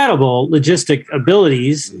incredible logistic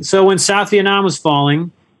abilities. So when South Vietnam was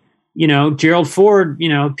falling, Gerald Ford,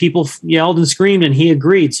 people yelled and screamed and he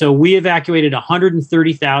agreed. So we evacuated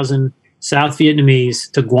 130,000 South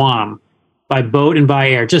Vietnamese to Guam by boat and by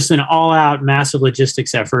air, just an all-out massive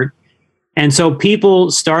logistics effort. And so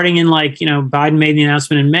people starting in Biden made the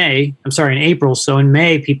announcement in April. So in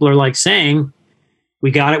May, people are saying,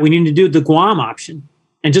 we got it. We need to do the Guam option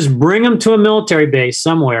and just bring them to a military base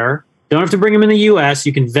somewhere. Don't have to bring them in the U.S.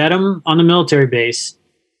 You can vet them on the military base,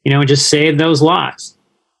 and just save those lives.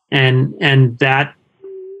 And that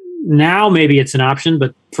now maybe it's an option,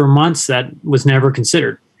 but for months that was never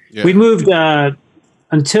considered. Yeah. We moved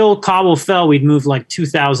until Kabul fell. We'd moved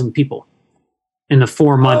 2,000 people in the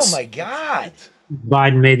 4 months. Oh my God!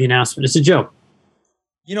 Biden made the announcement. It's a joke.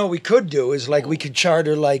 What we could do is we could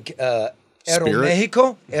charter Aeromexico,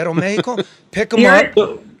 pick them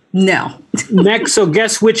up. No. Next, so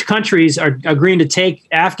guess which countries are agreeing to take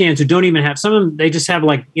Afghans who don't even have, some of them, they just have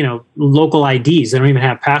local IDs. They don't even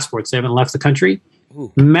have passports. They haven't left the country.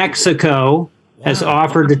 Ooh. Mexico has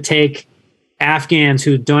offered to take Afghans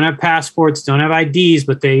who don't have passports, don't have IDs,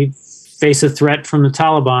 but they face a threat from the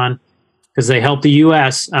Taliban because they help the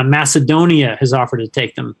U.S. Macedonia has offered to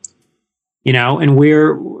take them, and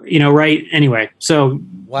we're, right. Anyway, so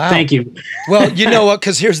thank you. Well, you know what?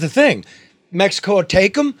 Because here's the thing. Mexico will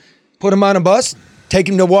take them, put them on a bus, take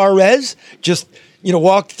them to Juarez, just,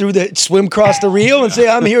 walk swim across the Rio and say,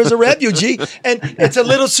 I'm here as a refugee. And it's a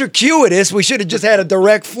little circuitous. We should have just had a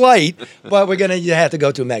direct flight, but we're going to have to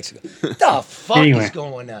go to Mexico. The fuck is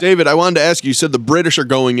going on? David, I wanted to ask you said the British are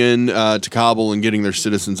going in to Kabul and getting their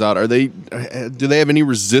citizens out. Do they have any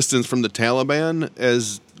resistance from the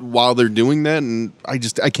Taliban while they're doing that? And I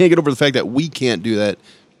can't get over the fact that we can't do that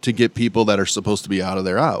to get people that are supposed to be out of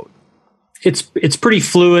there out. It's pretty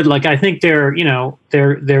fluid. I think they're doing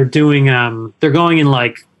they're going in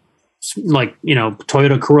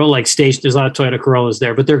Toyota Corolla station. There's a lot of Toyota Corollas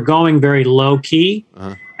there, but they're going very low key.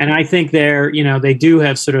 Uh-huh. And I think they do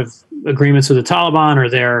have sort of agreements with the Taliban,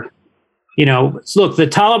 or look, the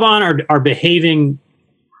Taliban are behaving.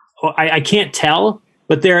 I can't tell,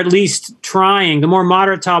 but they're at least trying. The more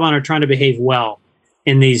moderate Taliban are trying to behave well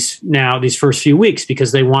in these first few weeks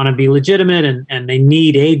because they want to be legitimate and they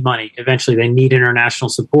need aid money. Eventually they need international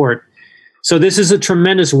support. So this is a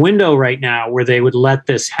tremendous window right now where they would let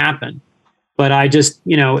this happen. But I just,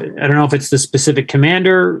 I don't know if it's the specific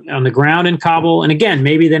commander on the ground in Kabul. And again,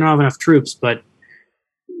 maybe they don't have enough troops, but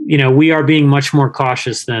we are being much more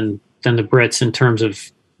cautious than the Brits in terms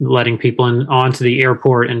of letting people onto the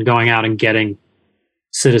airport and going out and getting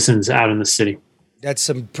citizens out in the city. That's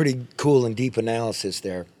some pretty cool and deep analysis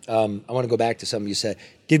there. I want to go back to something you said.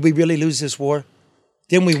 Did we really lose this war?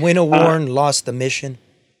 Didn't we win a war and lost the mission?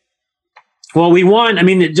 Well, we won. I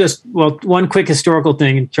mean, one quick historical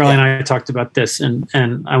thing. And Charlie and I talked about this, and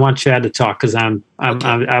I want Chad to talk because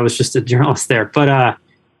I was just a journalist there. But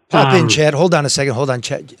pop in, Chad. Hold on a second. Hold on,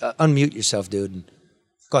 Chad. Unmute yourself, dude.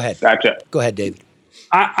 Go ahead. Gotcha. Go ahead, David.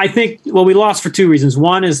 I think we lost for two reasons.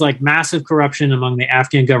 One is massive corruption among the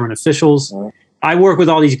Afghan government officials. I work with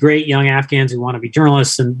all these great young Afghans who want to be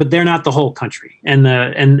journalists, but they're not the whole country. And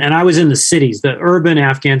I was in the cities. The urban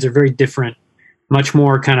Afghans are very different, much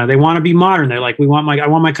more they want to be modern. They're I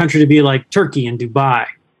want my country to be like Turkey and Dubai.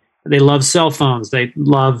 They love cell phones. They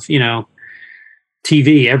love,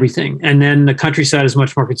 TV, everything. And then the countryside is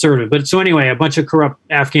much more conservative. But so anyway, a bunch of corrupt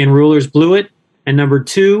Afghan rulers blew it. And number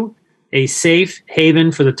two, a safe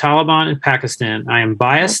haven for the Taliban in Pakistan. I am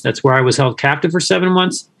biased. That's where I was held captive for 7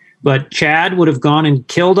 months. But Chad would have gone and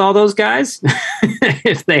killed all those guys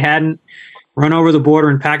if they hadn't run over the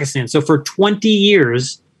border in Pakistan. So for 20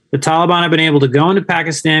 years, the Taliban have been able to go into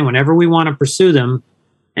Pakistan whenever we want to pursue them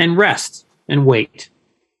and rest and wait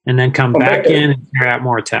and then come back in and carry out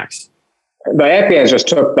more attacks. The Afghans just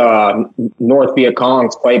took the North Viet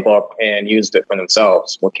Cong's playbook and used it for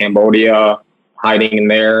themselves with Cambodia hiding in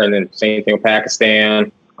there, and then same thing with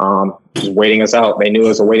Pakistan, just waiting us out. They knew it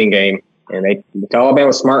was a waiting game. And the Taliban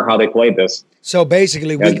was smart how they played this. So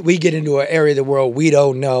basically, we get into an area of the world we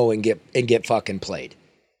don't know and get fucking played.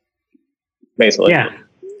 Basically, yeah.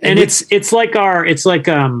 And we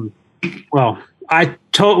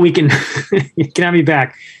can you can have me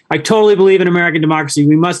back. I totally believe in American democracy.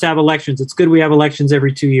 We must have elections. It's good we have elections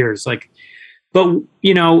every 2 years. But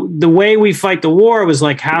the way we fight the war was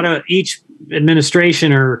how to each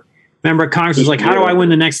administration or member of Congress was how do I win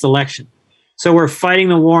the next election? So we're fighting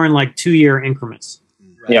the war in 2-year increments.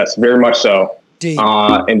 Right. Yes, very much so.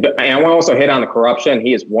 And I want to also hit on the corruption.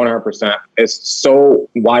 He is 100%. It's so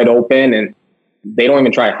wide open, and they don't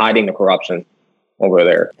even try hiding the corruption over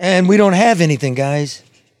there. And we don't have anything, guys.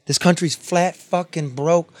 This country's flat fucking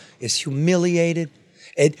broke. It's humiliated.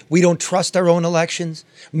 We don't trust our own elections.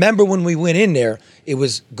 Remember when we went in there, it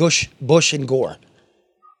was Bush and Gore.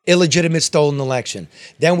 Illegitimate stolen election.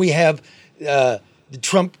 Then we have the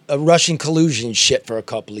Trump Russian collusion shit for a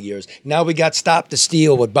couple of years. Now we got Stop the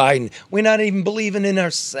Steal with Biden. We're not even believing in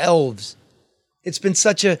ourselves. It's been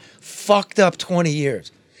such a fucked up 20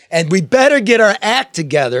 years. And we better get our act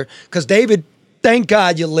together, because David, thank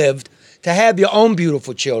God you lived to have your own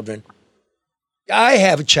beautiful children. I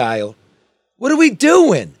have a child. What are we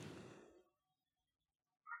doing?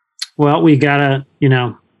 Well, we gotta,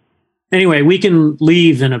 anyway, we can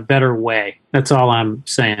leave in a better way. That's all I'm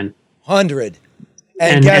saying. 100.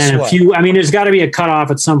 And guess what? There's got to be a cutoff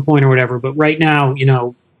at some point or whatever. But right now,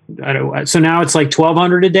 so now it's like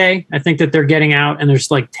 1,200 a day. I think that they're getting out, and there's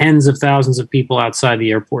like tens of thousands of people outside the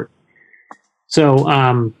airport. So,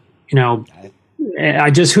 who's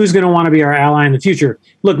going to want to be our ally in the future?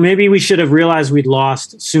 Look, maybe we should have realized we'd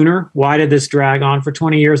lost sooner. Why did this drag on for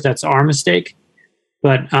 20 years? That's our mistake.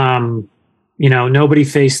 But, nobody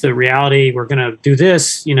faced the reality. We're going to do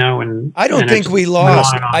this, and I don't think we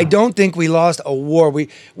lost. I don't think we lost a war.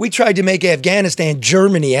 We tried to make Afghanistan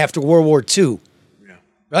Germany after World War II. Yeah.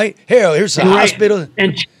 Right? Here's the hospital.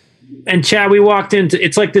 And Chad, we walked into,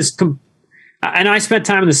 it's like this, and I spent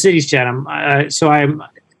time in the cities, Chad.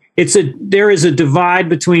 There is a divide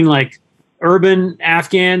between like urban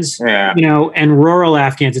Afghans, and rural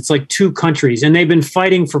Afghans. It's like two countries, and they've been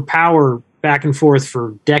fighting for power back and forth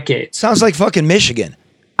for decades. Sounds like fucking Michigan.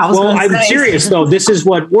 I'm serious though. This is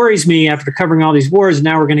what worries me after covering all these wars.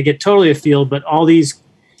 Now we're going to get totally afield, but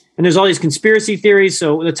there's all these conspiracy theories.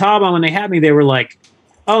 So the Taliban, when they had me, they were like,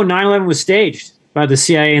 oh, 9/11 was staged by the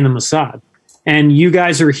CIA and the Mossad. And you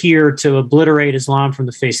guys are here to obliterate Islam from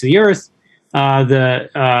the face of the earth. The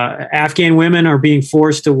Afghan women are being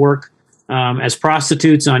forced to work as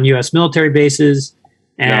prostitutes on U.S. military bases.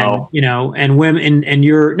 And, and women, and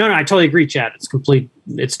you're, no, I totally agree, Chad.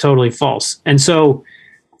 It's totally false. And so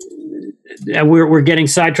we're getting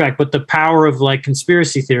sidetracked, but the power of like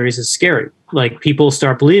conspiracy theories is scary. Like people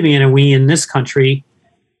start believing it, and we in this country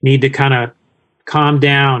need to kind of calm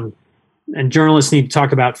down, and journalists need to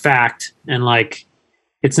talk about fact. And like,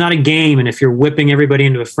 it's not a game. And if you're whipping everybody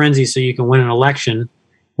into a frenzy so you can win an election,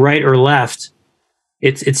 right or left,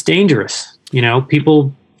 it's dangerous.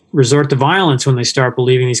 People resort to violence when they start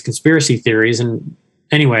believing these conspiracy theories. And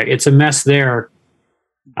anyway, it's a mess there.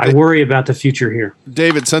 I worry about the future here.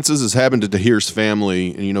 David, since this has happened to Tahir's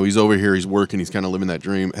family, and he's over here, he's working, he's kind of living that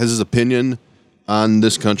dream, has his opinion on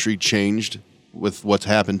this country changed with what's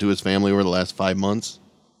happened to his family over the last 5 months?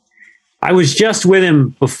 I was just with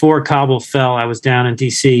him before Kabul fell. I was down in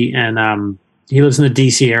D.C., and he lives in the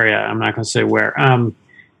D.C. area. I'm not going to say where.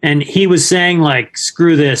 And he was saying, like,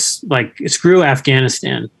 screw this, like, screw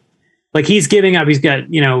Afghanistan. Like, he's giving up. He's got,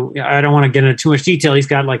 I don't want to get into too much detail. He's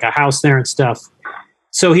got, like, a house there and stuff.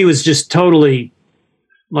 So he was just totally,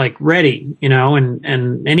 like, ready,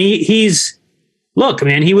 and he's, look,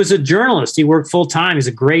 man, he was a journalist. He worked full time. He's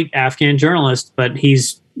a great Afghan journalist, but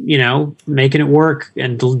he's, making it work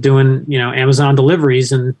and doing, Amazon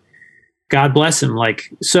deliveries, and God bless him.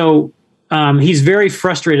 Like, so he's very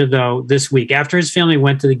frustrated though this week after his family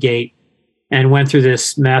went to the gate and went through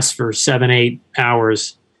this mess for 7-8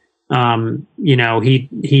 hours.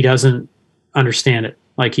 He doesn't understand it.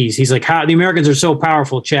 Like he's like, how the Americans are so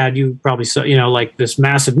powerful, Chad, you probably saw, like this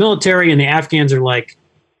massive military, and the Afghans are like,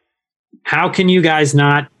 how can you guys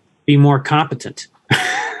not be more competent?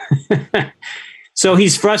 So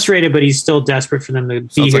he's frustrated, but he's still desperate for them to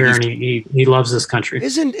be here, and he loves this country.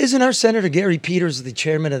 Isn't our Senator Gary Peters the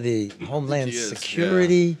chairman of the Homeland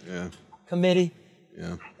Security Committee?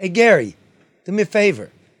 Yeah. Hey, Gary, do me a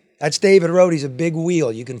favor. That's David Rode. He's a big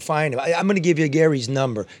wheel. You can find him. I'm going to give you Gary's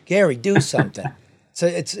number. Gary, do something. So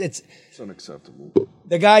it's unacceptable.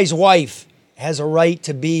 The guy's wife has a right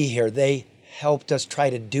to be here. They helped us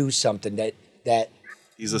try to do something that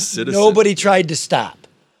he's a citizen. Nobody tried to stop.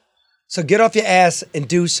 So get off your ass and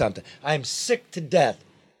do something. I'm sick to death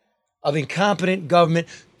of incompetent government,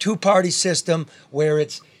 two-party system where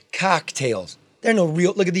it's cocktails. They're no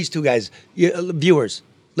real. Look at these two guys, viewers,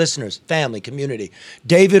 listeners, family, community.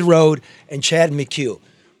 David Rode and Chad McHugh.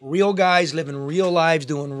 Real guys living real lives,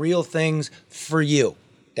 doing real things for you.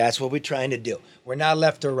 That's what we're trying to do. We're not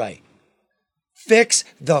left or right. Fix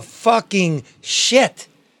the fucking shit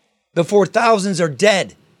before thousands are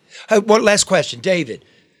dead. One last question, David.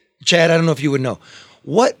 Chad, I don't know if you would know.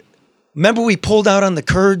 Remember we pulled out on the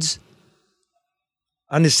Kurds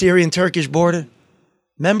on the Syrian-Turkish border?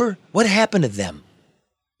 Remember? What happened to them?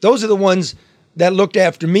 Those are the ones that looked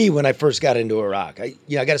after me when I first got into Iraq. I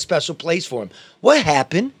got a special place for them. What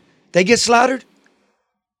happened? They get slaughtered?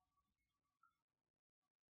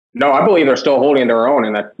 No, I believe they're still holding their own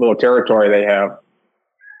in that little territory they have.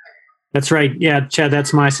 That's right. Yeah, Chad,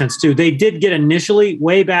 that's my sense too. They did get initially,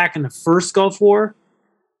 way back in the first Gulf War,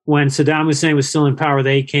 when Saddam Hussein was still in power,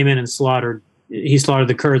 they came in and slaughtered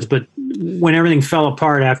the Kurds. But when everything fell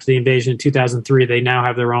apart after the invasion in 2003, they now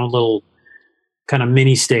have their own little kind of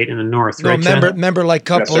mini state in the north. No, right, remember, like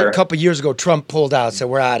Yes, couple years ago, Trump pulled out, said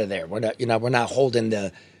we're out of there. We're not holding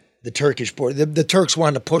the Turkish border. The Turks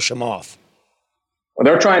wanted to push them off. Well,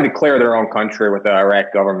 they're trying to clear their own country with the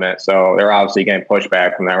Iraq government, so they're obviously getting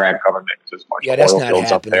pushback from the Iraq government because there's a bunch That's of oil not fields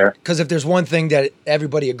up happening. there. Because if there's one thing that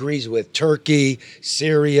everybody agrees with, Turkey,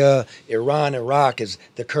 Syria, Iran, Iraq, is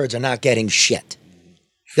the Kurds are not getting shit.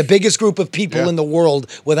 The biggest group of people in the world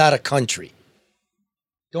without a country.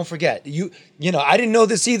 Don't forget, you know, I didn't know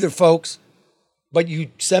this either, folks. But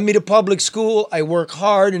you send me to public school, I work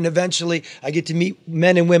hard, and eventually I get to meet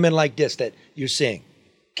men and women like this that you're seeing.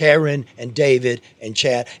 Karen and David and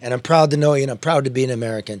Chad, and I'm proud to know you, and I'm proud to be an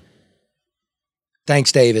American.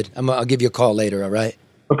 Thanks, David. I'll give you a call later, all right?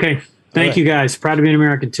 Okay. Thank you, guys. Proud to be an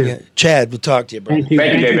American, too. Yeah. Chad, we'll talk to you, bro. Thank you,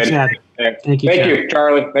 Thank you, David. Chad. Thank you,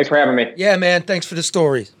 Charlie. Thanks for having me. Yeah, man. Thanks for the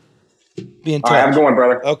stories. Be in touch. All right, have a good one,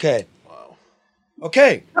 brother. Okay. Wow.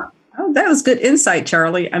 Okay. Oh, that was good insight,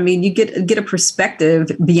 Charlie. I mean, you get a perspective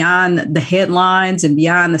beyond the headlines and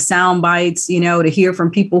beyond the sound bites, you know, to hear from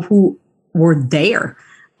people who were there.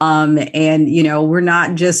 And, you know, we're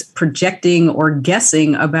not just projecting or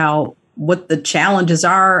guessing about what the challenges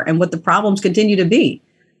are and what the problems continue to be.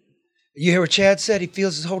 You hear what Chad said? He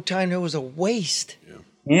feels his whole time there was a waste.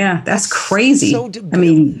 Yeah, that's crazy. So I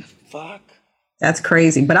mean, fuck. that's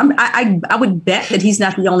crazy. But I would bet that he's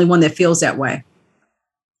not the only one that feels that way.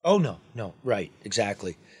 Oh, no. Right.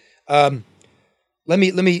 Exactly. Let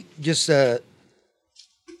me just tell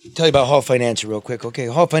you about Hall Financial real quick. Okay.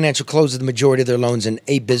 Hall Financial closes the majority of their loans in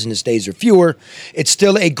 8 business days or fewer. It's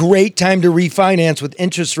still a great time to refinance with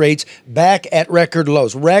interest rates back at record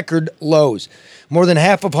lows. Record lows. More than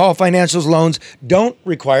half of Hall Financial's loans don't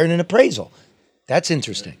require an appraisal. That's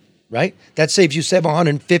interesting, right? That saves you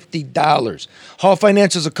 $750. Hall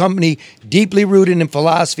Financial is a company deeply rooted in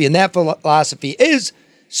philosophy, and that philosophy is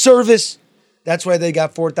service. That's why they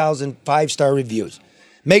got 4,000 5-star reviews.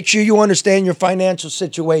 Make sure you understand your financial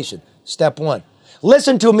situation. Step 1.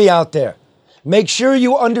 Listen to me out there. Make sure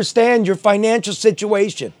you understand your financial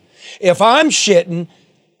situation. If I'm shitting,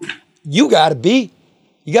 you got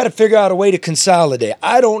to figure out a way to consolidate.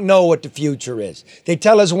 I don't know what the future is. They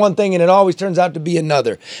tell us one thing and it always turns out to be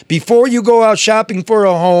another. Before you go out shopping for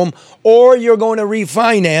a home or you're going to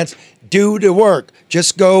refinance, do the work.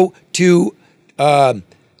 Just go to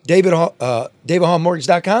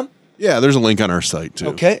DavidHallMortgage.com. Yeah, there's a link on our site too.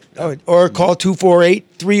 Okay. Or call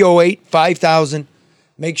 248-308-5000.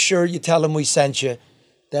 Make sure you tell them we sent you,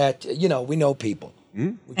 that, you know, we know people.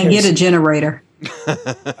 And get a generator.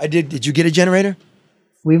 I did. Did you get a generator?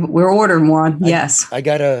 We're ordering one. Yes. I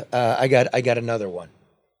got another one.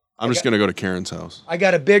 I'm just going to go to Karen's house. I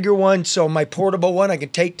got a bigger one, so my portable one I can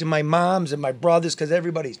take to my mom's and my brother's, because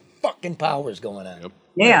everybody's fucking power is going on. Yep.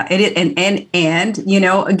 Yeah, and you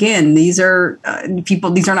know, again, these are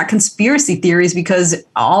people. These are not conspiracy theories, because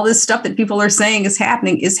all this stuff that people are saying is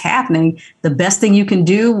happening. The best thing you can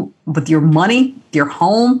do with your money, your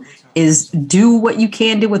home, is do what you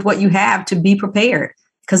can do with what you have to be prepared,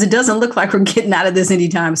 because it doesn't look like we're getting out of this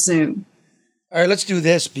anytime soon. All right, let's do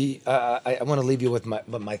this. I want to leave you with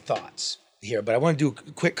my thoughts here, but I want to do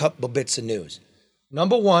a quick couple bits of news.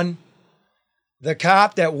 Number one, the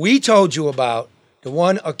cop that we told you about, the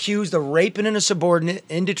one accused of raping a subordinate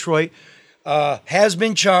in Detroit, has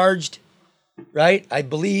been charged, right? I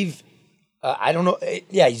believe, I don't know.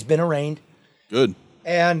 Yeah, he's been arraigned. Good.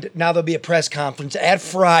 And now there'll be a press conference on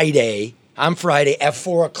Friday at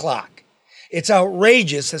 4:00. It's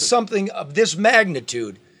outrageous that something of this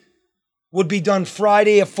magnitude would be done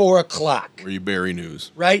Friday at 4:00. Where you bury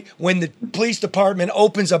news. Right? When the police department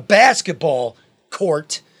opens a basketball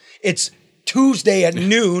court, it's Tuesday at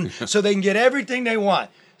noon, so they can get everything they want.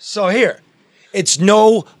 So here, it's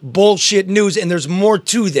no bullshit news, and there's more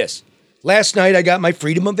to this. Last night, I got my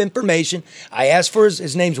Freedom of Information. I asked for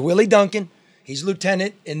his name's Willie Duncan. He's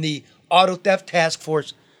lieutenant in the Auto Theft Task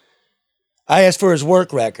Force. I asked for his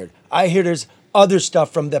work record. I hear there's other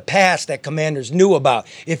stuff from the past that commanders knew about.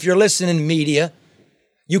 If you're listening, media,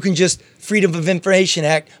 you can just Freedom of Information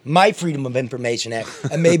Act, my Freedom of Information Act,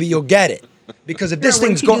 and maybe you'll get it. Because if this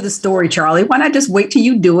thing's going, do the story, Charlie. Why not just wait till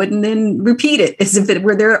you do it and then repeat it as if it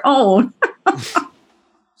were their own?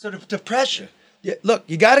 So the pressure. Look,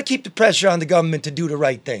 you got to keep the pressure on the government to do the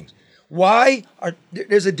right things.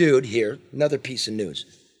 There's a dude here, another piece of news.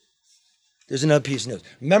 There's another piece of news.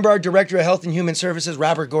 Remember our Director of Health and Human Services,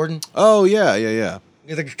 Robert Gordon? Oh, yeah.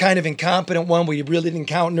 The kind of incompetent one where you really didn't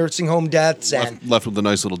count nursing home deaths. Left with a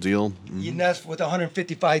nice little deal. You left with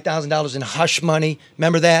 $155,000 in hush money.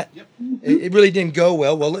 Remember that? Yep. It really didn't go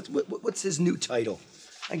well. Well, what's his new title?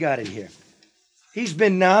 I got it here. He's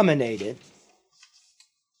been nominated.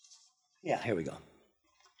 Yeah, here we go.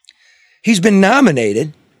 He's been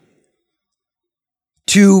nominated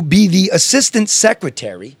to be the Assistant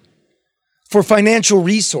Secretary for Financial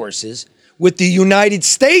Resources with the United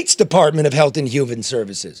States Department of Health and Human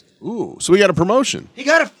Services. Ooh, so we got a promotion. He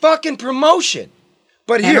got a fucking promotion.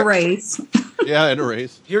 But And a raise. Yeah, and a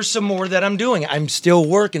raise. Here's some more that I'm doing. I'm still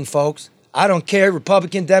working, folks. I don't care,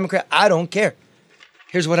 Republican, Democrat, I don't care.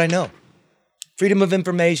 Here's what I know. Freedom of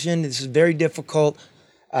information, this is very difficult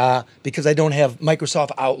because I don't have Microsoft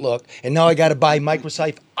Outlook. And now I got to buy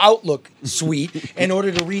Microsoft Outlook suite in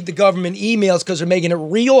order to read the government emails because they're making it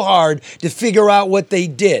real hard to figure out what they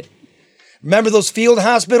did. Remember those field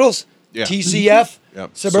hospitals? Yeah. TCF,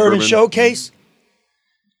 Yep. Suburban Showcase?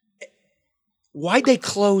 Why'd they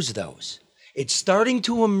close those? It's starting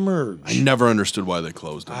to emerge. I never understood why they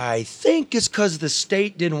closed them. I think it's because the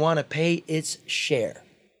state didn't want to pay its share.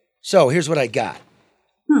 So here's what I got.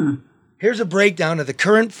 Here's a breakdown of the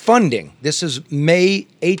current funding. This is May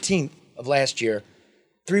 18th of last year,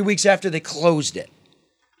 3 weeks after they closed it.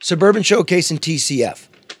 Suburban Showcase and TCF.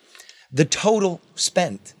 The total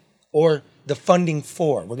spent, or the funding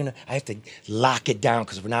for. I have to lock it down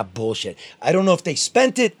because we're not bullshit. I don't know if they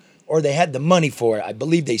spent it or they had the money for it. I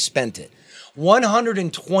believe they spent it.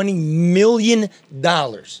 $120 million.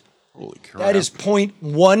 Holy crap. That is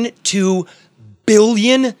 $0.12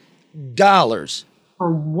 billion.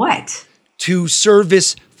 For what? To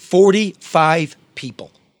service 45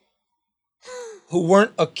 people who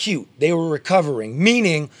weren't acute. They were recovering,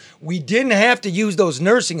 meaning we didn't have to use those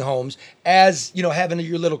nursing homes as, having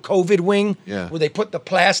your little COVID wing where they put the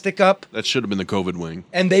plastic up. That should have been the COVID wing.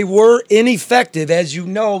 And they were ineffective. As you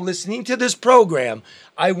know, listening to this program,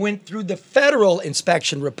 I went through the federal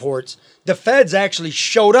inspection reports. The feds actually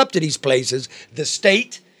showed up to these places. The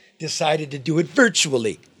state decided to do it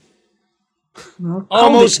virtually.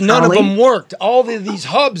 Almost none of them worked. All of these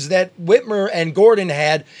hubs that Whitmer and Gordon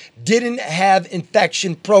had didn't have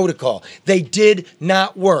infection protocol. They did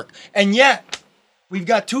not work. And yet, we've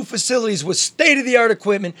got two facilities with state-of-the-art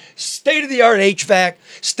equipment, state-of-the-art HVAC,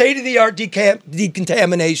 state-of-the-art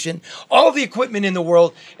decontamination, all the equipment in the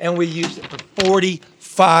world, and we used it for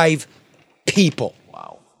 45 people.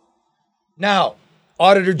 Wow. Now,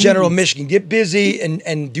 Auditor General of Michigan, get busy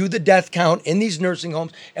and do the death count in these nursing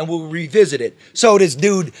homes, and we'll revisit it. So this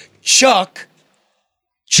dude, Chuck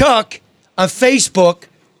on Facebook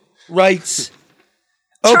writes,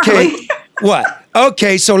 okay, what?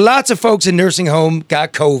 Okay, so lots of folks in nursing home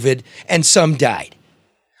got COVID and some died.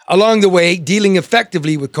 Along the way, dealing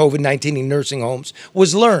effectively with COVID-19 in nursing homes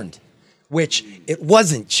was learned, which it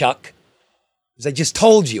wasn't, Chuck, as I just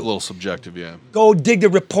told you. A little subjective, yeah. Go dig the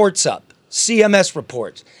reports up. CMS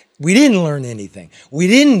reports. We didn't learn anything. We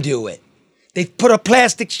didn't do it. They put up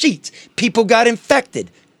plastic sheets. People got infected.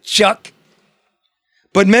 Chuck.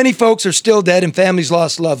 But many folks are still dead and families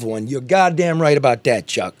lost loved one. You're goddamn right about that,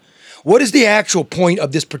 Chuck. What is the actual point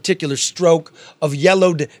of this particular stroke of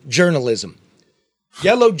yellowed journalism?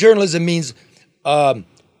 Yellow journalism means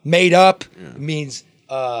made up. It means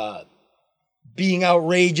being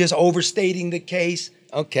outrageous, overstating the case.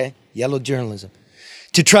 Okay, yellow journalism.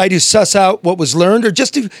 To try to suss out what was learned, or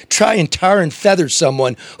just to try and tar and feather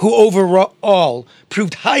someone who overall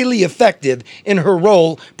proved highly effective in her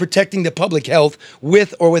role protecting the public health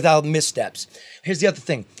with or without missteps. Here's the other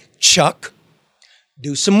thing. Chuck,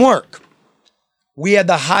 do some work. We had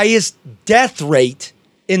the highest death rate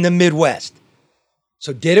in the Midwest.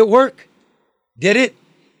 So did it work? Did it?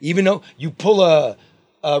 Even though you pull a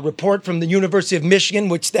report from the University of Michigan,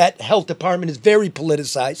 which that health department is very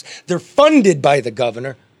politicized. They're funded by the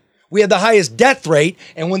governor. We had the highest death rate,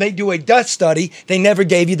 and when they do a death study, they never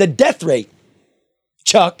gave you the death rate.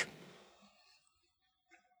 Chuck,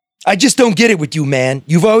 I just don't get it with you, man.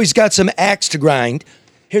 You've always got some axe to grind.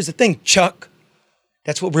 Here's the thing, Chuck.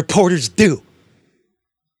 That's what reporters do.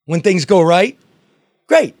 When things go right,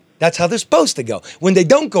 great. That's how they're supposed to go. When they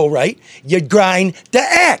don't go right, you grind the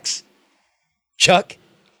axe. Chuck.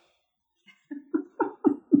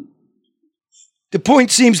 The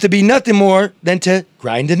point seems to be nothing more than to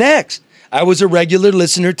grind an axe. I was a regular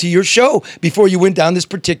listener to your show before you went down this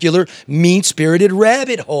particular mean-spirited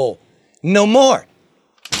rabbit hole. No more.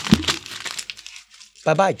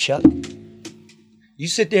 Bye-bye, Chuck. You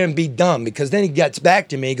sit there and be dumb, because then he gets back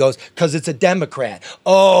to me, he goes, because it's a Democrat.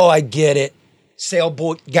 Oh, I get it.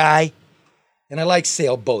 Sailboat guy. And I like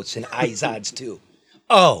sailboats and Izods too.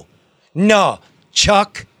 Oh, no,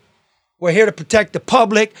 Chuck. We're here to protect the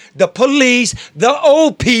public, the police, the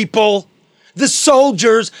old people, the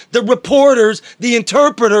soldiers, the reporters, the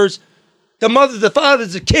interpreters, the mothers, the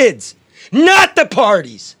fathers, the kids, not the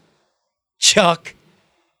parties. Chuck,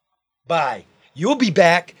 bye. You'll be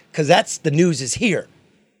back because that's the news is here.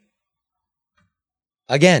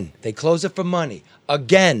 Again, they close it for money.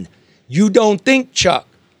 Again, you don't think, Chuck,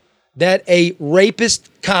 that a rapist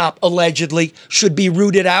cop allegedly should be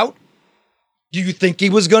rooted out? Do you think he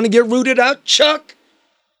was going to get rooted out, Chuck?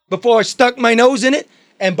 Before I stuck my nose in it?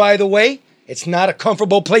 And by the way, it's not a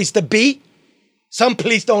comfortable place to be. Some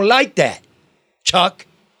police don't like that, Chuck.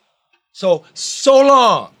 So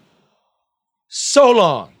long. So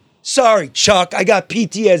long. Sorry, Chuck, I got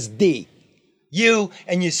PTSD. You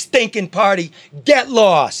and your stinking party, get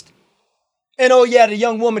lost. And oh yeah, the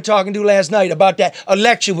young woman talking to last night about that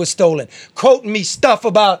election was stolen, quoting me stuff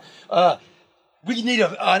about we need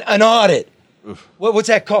an audit. What's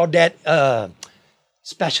that called? That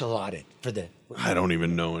special audit for the. I don't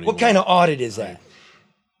even know anymore. What kind of audit is that?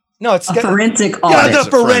 No, it's a forensic audit. Yeah,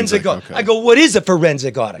 the forensic audit. Okay. I go, what is a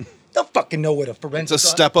forensic audit? Don't fucking know what a forensic. It's a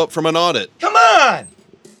step up from an audit. Come on.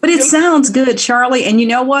 But it sounds good, Charlie. And you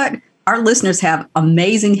know what? Our listeners have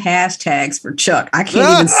amazing hashtags for Chuck. I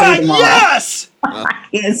can't even say them all. Yes! I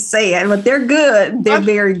can't say it, but they're good. They're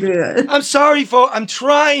very good. I'm sorry, folks. I'm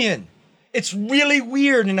trying. It's really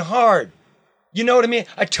weird and hard. You know what I mean?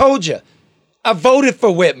 I told you. I voted for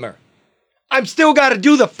Whitmer. I'm still got to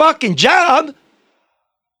do the fucking job.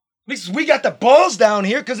 Because we got the balls down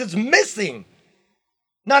here because it's missing.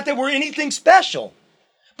 Not that we're anything special.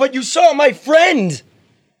 But you saw my friend.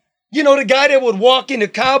 You know, the guy that would walk into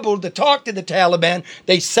Kabul to talk to the Taliban,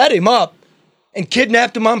 they set him up and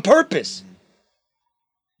kidnapped him on purpose.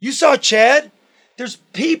 You saw Chad? There's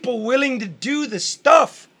people willing to do the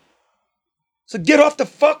stuff. So get off the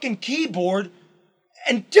fucking keyboard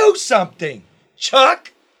and do something,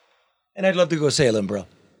 Chuck. And I'd love to go sailing, bro.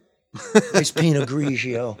 Nice Pinot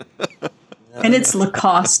Grigio. And it's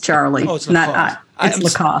Lacoste, Charlie. Oh, it's Lacoste. It's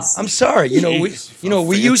Lacoste. I'm sorry. You know,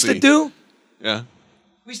 we used to do? Yeah.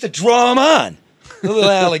 We used to draw him on. The little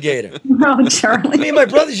alligator. No, Charlie. Me and my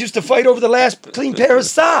brothers used to fight over the last clean pair of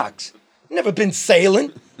socks. Never been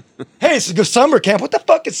sailing. Hey, it's a summer camp. What the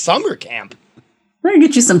fuck is summer camp? We're going to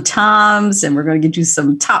get you some Toms, and we're going to get you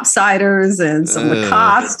some Topsiders and some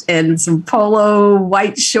Lacoste and some polo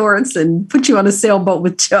white shorts and put you on a sailboat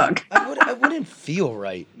with Chuck. I wouldn't feel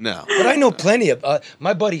right. No. But I know plenty of...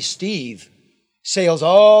 my buddy Steve sails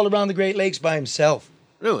all around the Great Lakes by himself.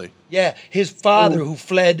 Really? Yeah, his father, who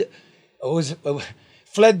fled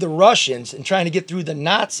the Russians and trying to get through the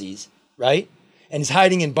Nazis, right? And is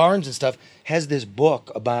hiding in barns and stuff, has this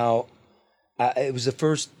book about, it was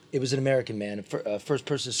an American man, first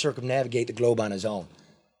person to circumnavigate the globe on his own.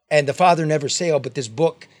 And the father never sailed, but this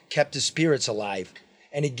book kept his spirits alive.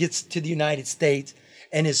 And he gets to the United States,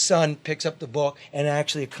 and his son picks up the book and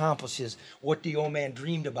actually accomplishes what the old man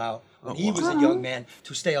dreamed about when he was a young man,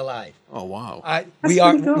 to stay alive. Oh, wow.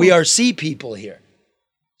 We are sea people here.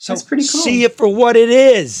 So That's pretty cool. See it for what it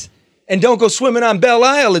is. And don't go swimming on Belle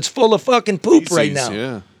Isle. It's full of fucking poop right now.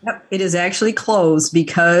 Yeah. Yep, it is actually closed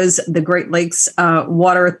because the Great Lakes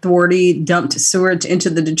Water Authority dumped sewage into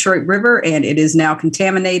the Detroit River, and it is now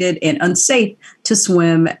contaminated and unsafe to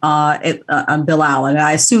swim on Belle Isle. And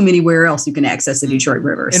I assume anywhere else you can access the Detroit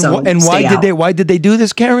River. And why did they do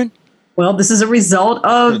this, Karen? Well, this is a result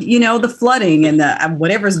of, the flooding and the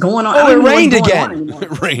whatever's going on. Oh, it rained again.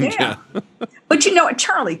 It rained, yeah. But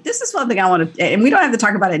Charlie, this is something I want to, and we don't have to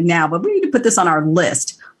talk about it now, but we need to put this on our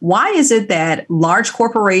list. Why is it that large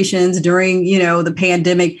corporations during, the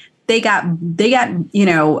pandemic, they got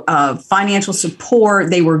financial support,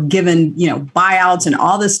 they were given, buyouts and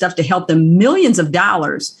all this stuff to help them, millions of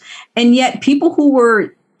dollars. And yet people who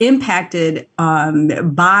were impacted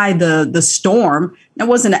by the storm, that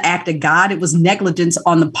wasn't an act of God. It was negligence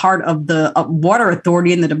on the part of the water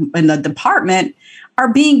authority and the department,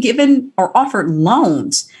 are being given or offered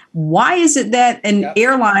loans. Why is it that an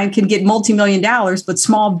airline can get multi-million dollars, but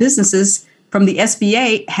small businesses from the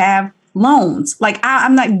SBA have loans? Like,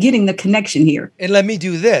 I'm not getting the connection here. And let me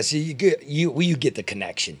do this. You get the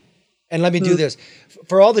connection. And let me do this.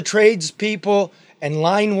 For all the tradespeople and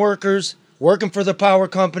line workers working for the power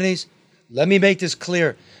companies, let me make this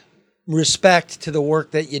clear. Respect to the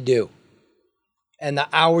work that you do and the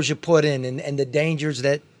hours you put in and the dangers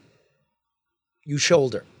that you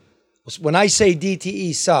shoulder. When I say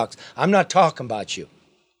DTE sucks, I'm not talking about you.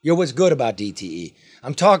 You're what's good about DTE.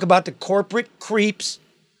 I'm talking about the corporate creeps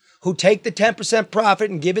who take the 10% profit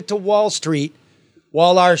and give it to Wall Street,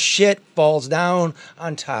 while our shit falls down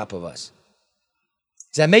on top of us.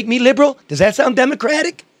 Does that make me liberal? Does that sound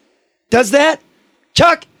democratic? Does that?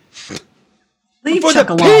 Chuck? Leave For Chuck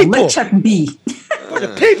the alone. people. Let Chuck be. For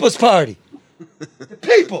the People's Party. The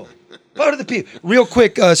people. Part of the people. Real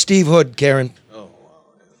quick, Steve Hood, Karen.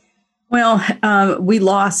 Well, we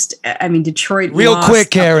lost. I mean, Detroit. Real lost quick,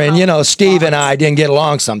 Karen. You know, Steve and I didn't get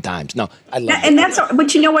along sometimes. No, I love and him.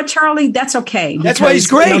 but you know what, Charlie? That's okay. That's why he's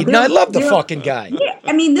because, great. No, I love the they're- fucking guy. Yeah,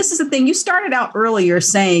 I mean, this is the thing. You started out earlier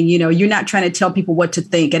saying, you know, you're not trying to tell people what to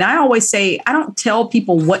think. And I always say, I don't tell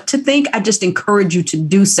people what to think. I just encourage you to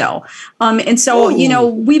do so. And so, you know,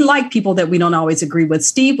 we like people that we don't always agree with.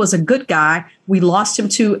 Steve was a good guy. We lost him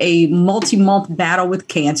to a multi-month battle with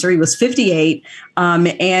cancer. He was 58.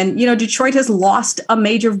 And, you know, Detroit has lost a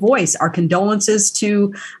major voice. Our condolences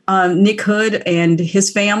to Nick Hood and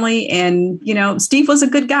his family. And, you know, Steve was a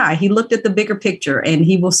good guy. He looked at the bigger picture, and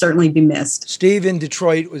he will certainly be missed. Steve in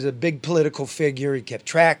Detroit was a big political figure. He kept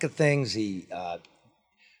track of things. He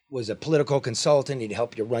was a political consultant. He'd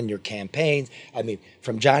help you run your campaigns. I mean,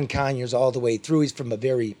 from John Conyers all the way through. He's from a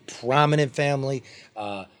very prominent family.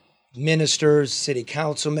 Ministers, city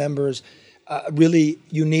council members, really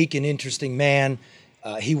unique and interesting man.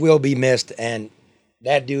 He will be missed, and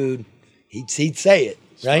that dude, he'd say it,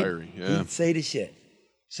 right? Fiery, yeah. He'd say the shit.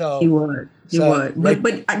 So He would.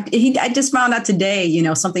 But I just found out today, you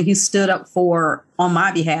know, something he stood up for on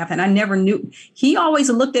my behalf. And I never knew. He always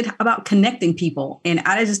looked at about connecting people. And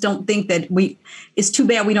I just don't think that it's too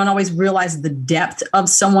bad we don't always realize the depth of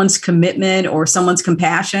someone's commitment or someone's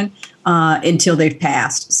compassion until they've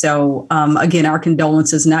passed. So, again, our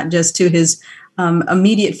condolences, not just to his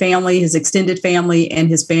immediate family, his extended family, and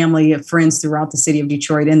his family of friends throughout the city of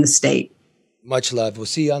Detroit and the state. much love. We'll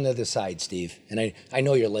see you on the other side, Steve. And I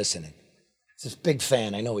know you're listening. He's a big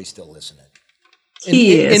fan. I know he's still listening.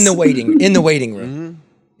 He is. In the waiting room. Mm-hmm.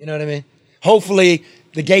 You know what I mean? Hopefully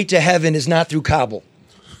the gate to heaven is not through Kabul.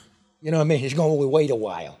 You know what I mean? He's going to wait a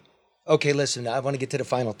while. Okay, listen, I want to get to the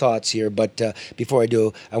final thoughts here, but before I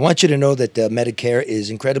do, I want you to know that Medicare is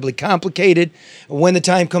incredibly complicated. When the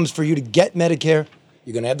time comes for you to get Medicare,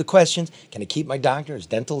 you're going to have the questions. Can I keep my doctor? Is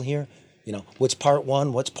dental here? You know, what's part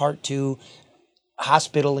one? What's part two?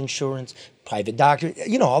 Hospital insurance, private doctor,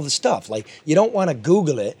 you know, all the stuff. Like, you don't want to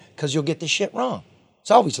Google it because you'll get the shit wrong.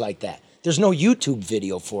 It's always like that. There's no YouTube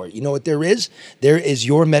video for it. You know what there is? There is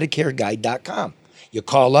yourmedicareguide.com. You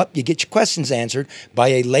call up, you get your questions answered by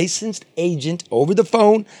a licensed agent over the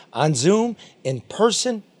phone, on Zoom, in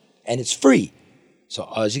person, and it's free. So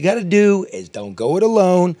all you got to do is don't go it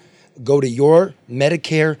alone. Go to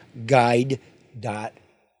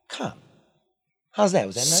yourmedicareguide.com. How's that?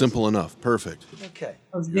 Was that nice? Simple enough. Perfect. Okay.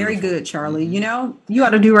 That was very good, Charlie. You know, you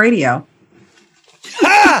ought to do radio.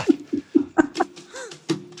 Ah!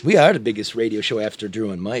 We are the biggest radio show after Drew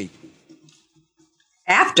and Mike.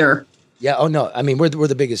 After? Yeah. Oh no. I mean, we're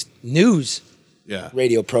the biggest news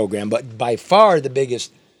radio program, but by far the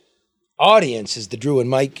biggest audience is the Drew and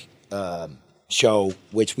Mike show,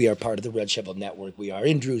 which we are part of the Red Shovel Network. We are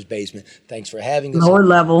in Drew's basement. Thanks for having us. Lower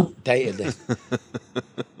level.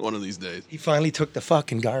 One of these days. He finally took the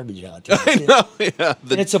fucking garbage out. I know. Yeah.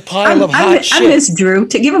 And it's a pile of hot shit. I miss Drew.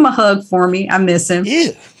 To give him a hug for me. I miss him.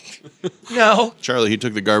 Ew. No. Charlie, he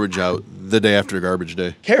took the garbage out the day after garbage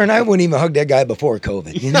day. Karen, I wouldn't even hug that guy before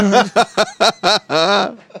COVID. You know?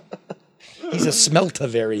 He's a Smelta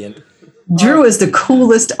variant. Drew is the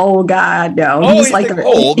coolest old guy I know. Oh, he's like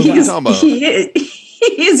old. He is.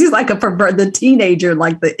 He's like the teenager,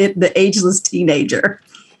 like the ageless teenager.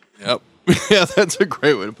 Yep. Yeah, that's a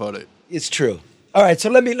great way to put it. It's true. All right,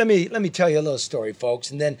 so let me tell you a little story,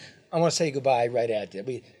 folks, and then I want to say goodbye right after.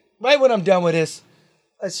 Right when I'm done with this,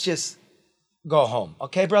 let's just go home.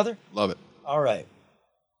 Okay, brother? Love it. All right.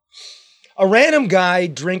 A random guy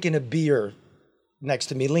drinking a beer next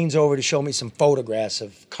to me leans over to show me some photographs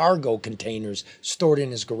of cargo containers stored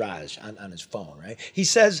in his garage on his phone, right? He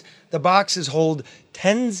says the boxes hold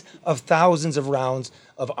tens of thousands of rounds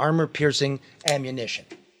of armor-piercing ammunition.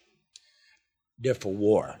 They're for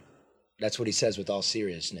war. That's what he says with all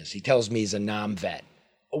seriousness. He tells me he's a non-vet.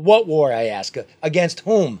 What war, I ask? Against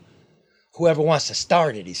whom? Whoever wants to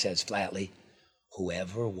start it, he says flatly.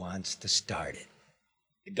 Whoever wants to start it.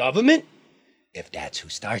 The government? If that's who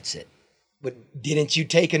starts it. But didn't you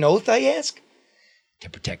take an oath, I ask? To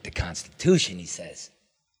protect the Constitution, he says.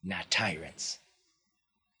 Not tyrants.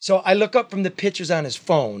 So I look up from the pictures on his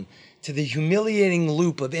phone to the humiliating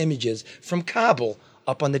loop of images from Kabul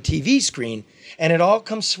up on the TV screen, and it all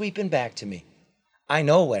comes sweeping back to me. I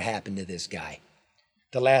know what happened to this guy.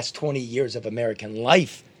 The last 20 years of American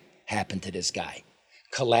life happened to this guy.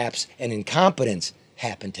 Collapse and incompetence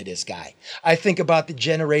happened to this guy. I think about the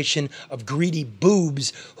generation of greedy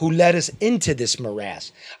boobs who led us into this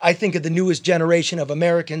morass. I think of the newest generation of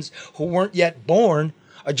Americans who weren't yet born,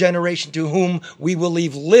 a generation to whom we will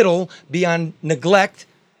leave little beyond neglect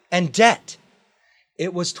and debt.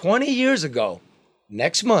 It was 20 years ago,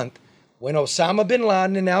 next month, when Osama bin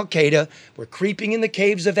Laden and Al-Qaeda were creeping in the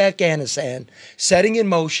caves of Afghanistan, setting in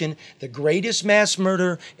motion the greatest mass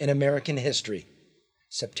murder in American history.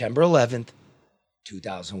 September 11th,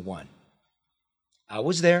 2001. I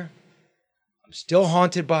was there. I'm still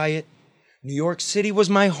haunted by it. New York City was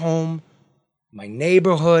my home, my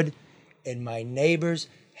neighborhood, and my neighbors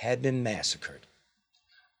had been massacred.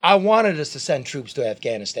 I wanted us to send troops to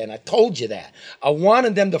Afghanistan. I told you that. I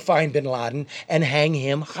wanted them to find bin Laden and hang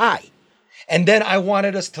him high. And then I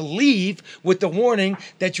wanted us to leave with the warning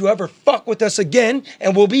that you ever fuck with us again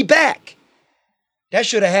and we'll be back. That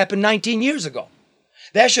should have happened 19 years ago.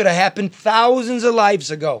 That should have happened thousands of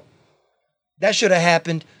lives ago. That should have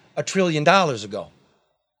happened $1 trillion ago.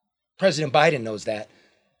 President Biden knows that.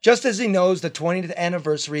 Just as he knows the 20th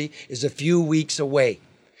anniversary is a few weeks away.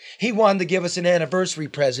 He wanted to give us an anniversary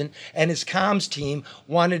present, and his comms team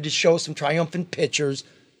wanted to show some triumphant pictures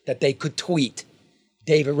that they could tweet.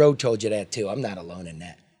 David Rowe told you that too. I'm not alone in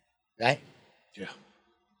that, right? Yeah.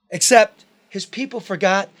 Except his people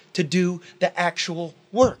forgot to do the actual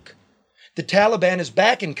work. The Taliban is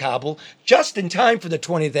back in Kabul just in time for the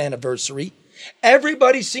 20th anniversary.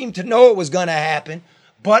 Everybody seemed to know it was going to happen,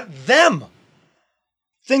 but them.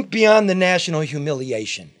 Think beyond the national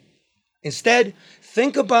humiliation. Instead,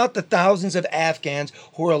 think about the thousands of Afghans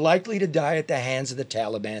who are likely to die at the hands of the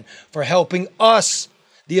Taliban for helping us,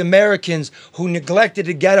 the Americans who neglected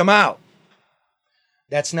to get them out.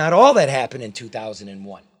 That's not all that happened in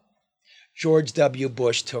 2001. George W.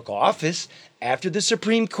 Bush took office after the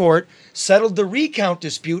Supreme Court settled the recount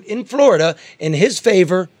dispute in Florida in his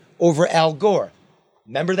favor over Al Gore.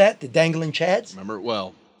 Remember that, the dangling chads? Remember it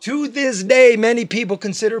well. To this day, many people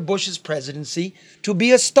consider Bush's presidency to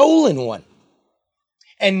be a stolen one.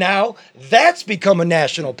 And now that's become a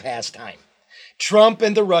national pastime. Trump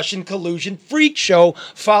and the Russian collusion freak show,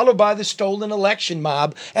 followed by the stolen election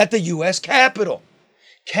mob at the U.S. Capitol.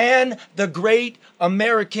 Can the great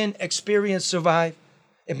American experience survive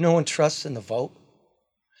if no one trusts in the vote?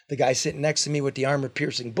 The guy sitting next to me with the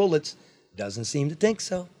armor-piercing bullets doesn't seem to think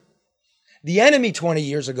so. The enemy 20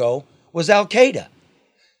 years ago was Al-Qaeda.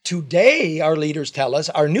 Today, our leaders tell us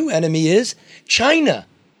our new enemy is China,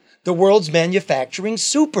 the world's manufacturing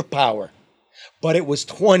superpower. But it was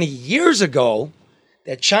 20 years ago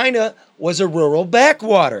that China was a rural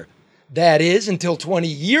backwater. That is, until 20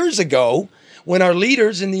 years ago, when our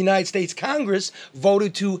leaders in the United States Congress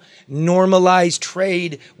voted to normalize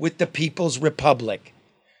trade with the People's Republic.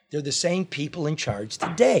 They're the same people in charge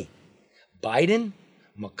today. Biden,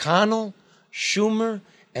 McConnell, Schumer,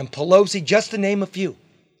 and Pelosi, just to name a few.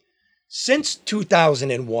 Since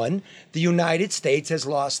 2001, the United States has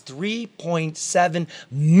lost 3.7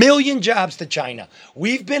 million jobs to China.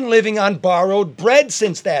 We've been living on borrowed bread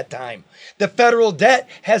since that time. The federal debt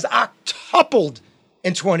has octupled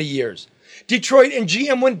in 20 years. Detroit and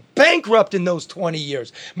GM went bankrupt in those 20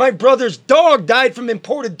 years. My brother's dog died from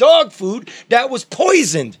imported dog food that was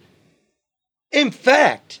poisoned. In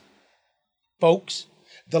fact, folks,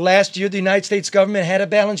 the last year the United States government had a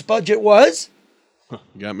balanced budget was...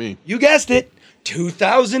 Got me. You guessed it,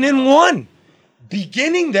 2001.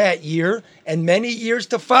 Beginning that year and many years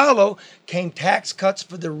to follow came tax cuts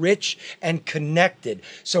for the rich and connected.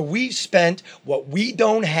 So we've spent what we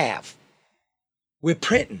don't have. We're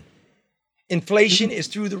printing. Inflation is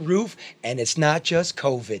through the roof, and it's not just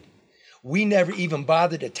COVID. We never even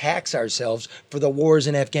bothered to tax ourselves for the wars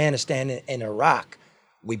in Afghanistan and Iraq.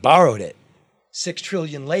 We borrowed it. $6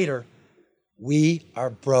 trillion later, we are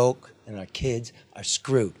broke. And our kids are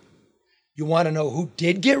screwed. You want to know who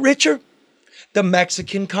did get richer? The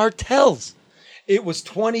Mexican cartels. It was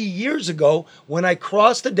 20 years ago when I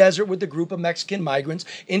crossed the desert with a group of Mexican migrants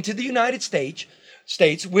into the United States,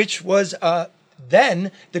 which was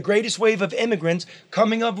then the greatest wave of immigrants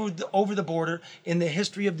coming over the border in the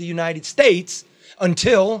history of the United States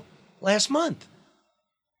until last month.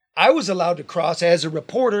 I was allowed to cross as a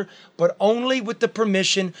reporter, but only with the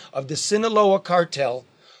permission of the Sinaloa cartel,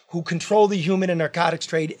 who control the human and narcotics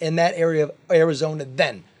trade in that area of Arizona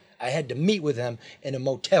then. I had to meet with them in a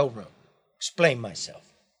motel room, explain myself.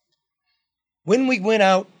 When we went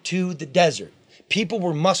out to the desert, people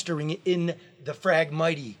were mustering in the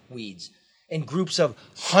Phragmites weeds in groups of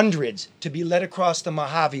hundreds to be led across the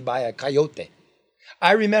Mojave by a coyote.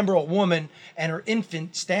 I remember a woman and her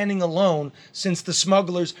infant standing alone since the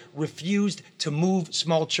smugglers refused to move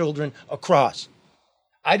small children across.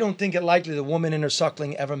 I don't think it likely the woman and her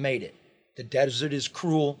suckling ever made it. The desert is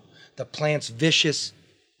cruel, the plants vicious,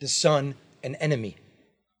 the sun an enemy.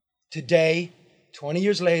 Today, 20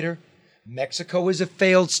 years later, Mexico is a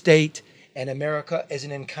failed state and America is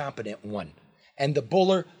an incompetent one. And the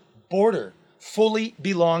border fully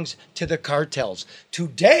belongs to the cartels.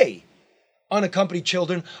 Today, unaccompanied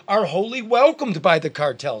children are wholly welcomed by the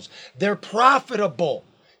cartels. They're profitable.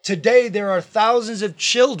 Today, there are thousands of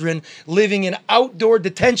children living in outdoor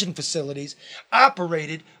detention facilities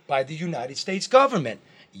operated by the United States government.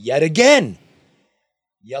 Yet again,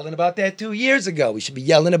 yelling about that 2 years ago. We should be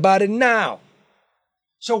yelling about it now.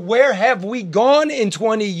 So where have we gone in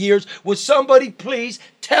 20 years? Will somebody please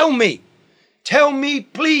tell me? Tell me,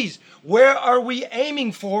 please, where are we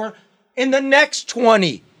aiming for in the next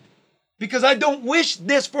 20? Because I don't wish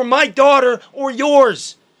this for my daughter or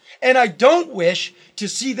yours. And I don't wish to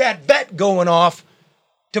see that vet going off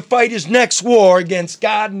to fight his next war against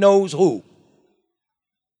God knows who.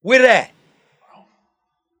 With that,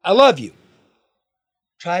 I love you.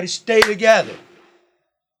 Try to stay together.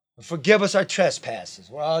 And forgive us our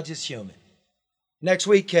trespasses. We're all just human. Next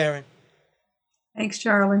week, Karen. Thanks,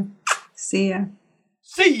 Charlie. See ya.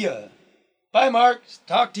 See ya. Bye, Mark.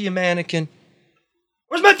 Talk to you, mannequin.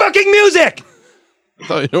 Where's my fucking music?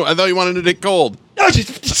 I thought you wanted to take cold.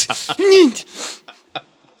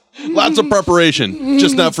 Lots of preparation,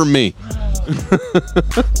 just not from me.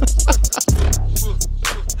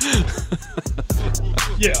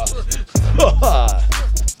 Yeah.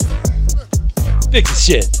 Fix the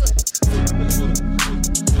shit.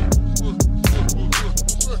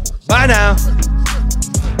 Bye now.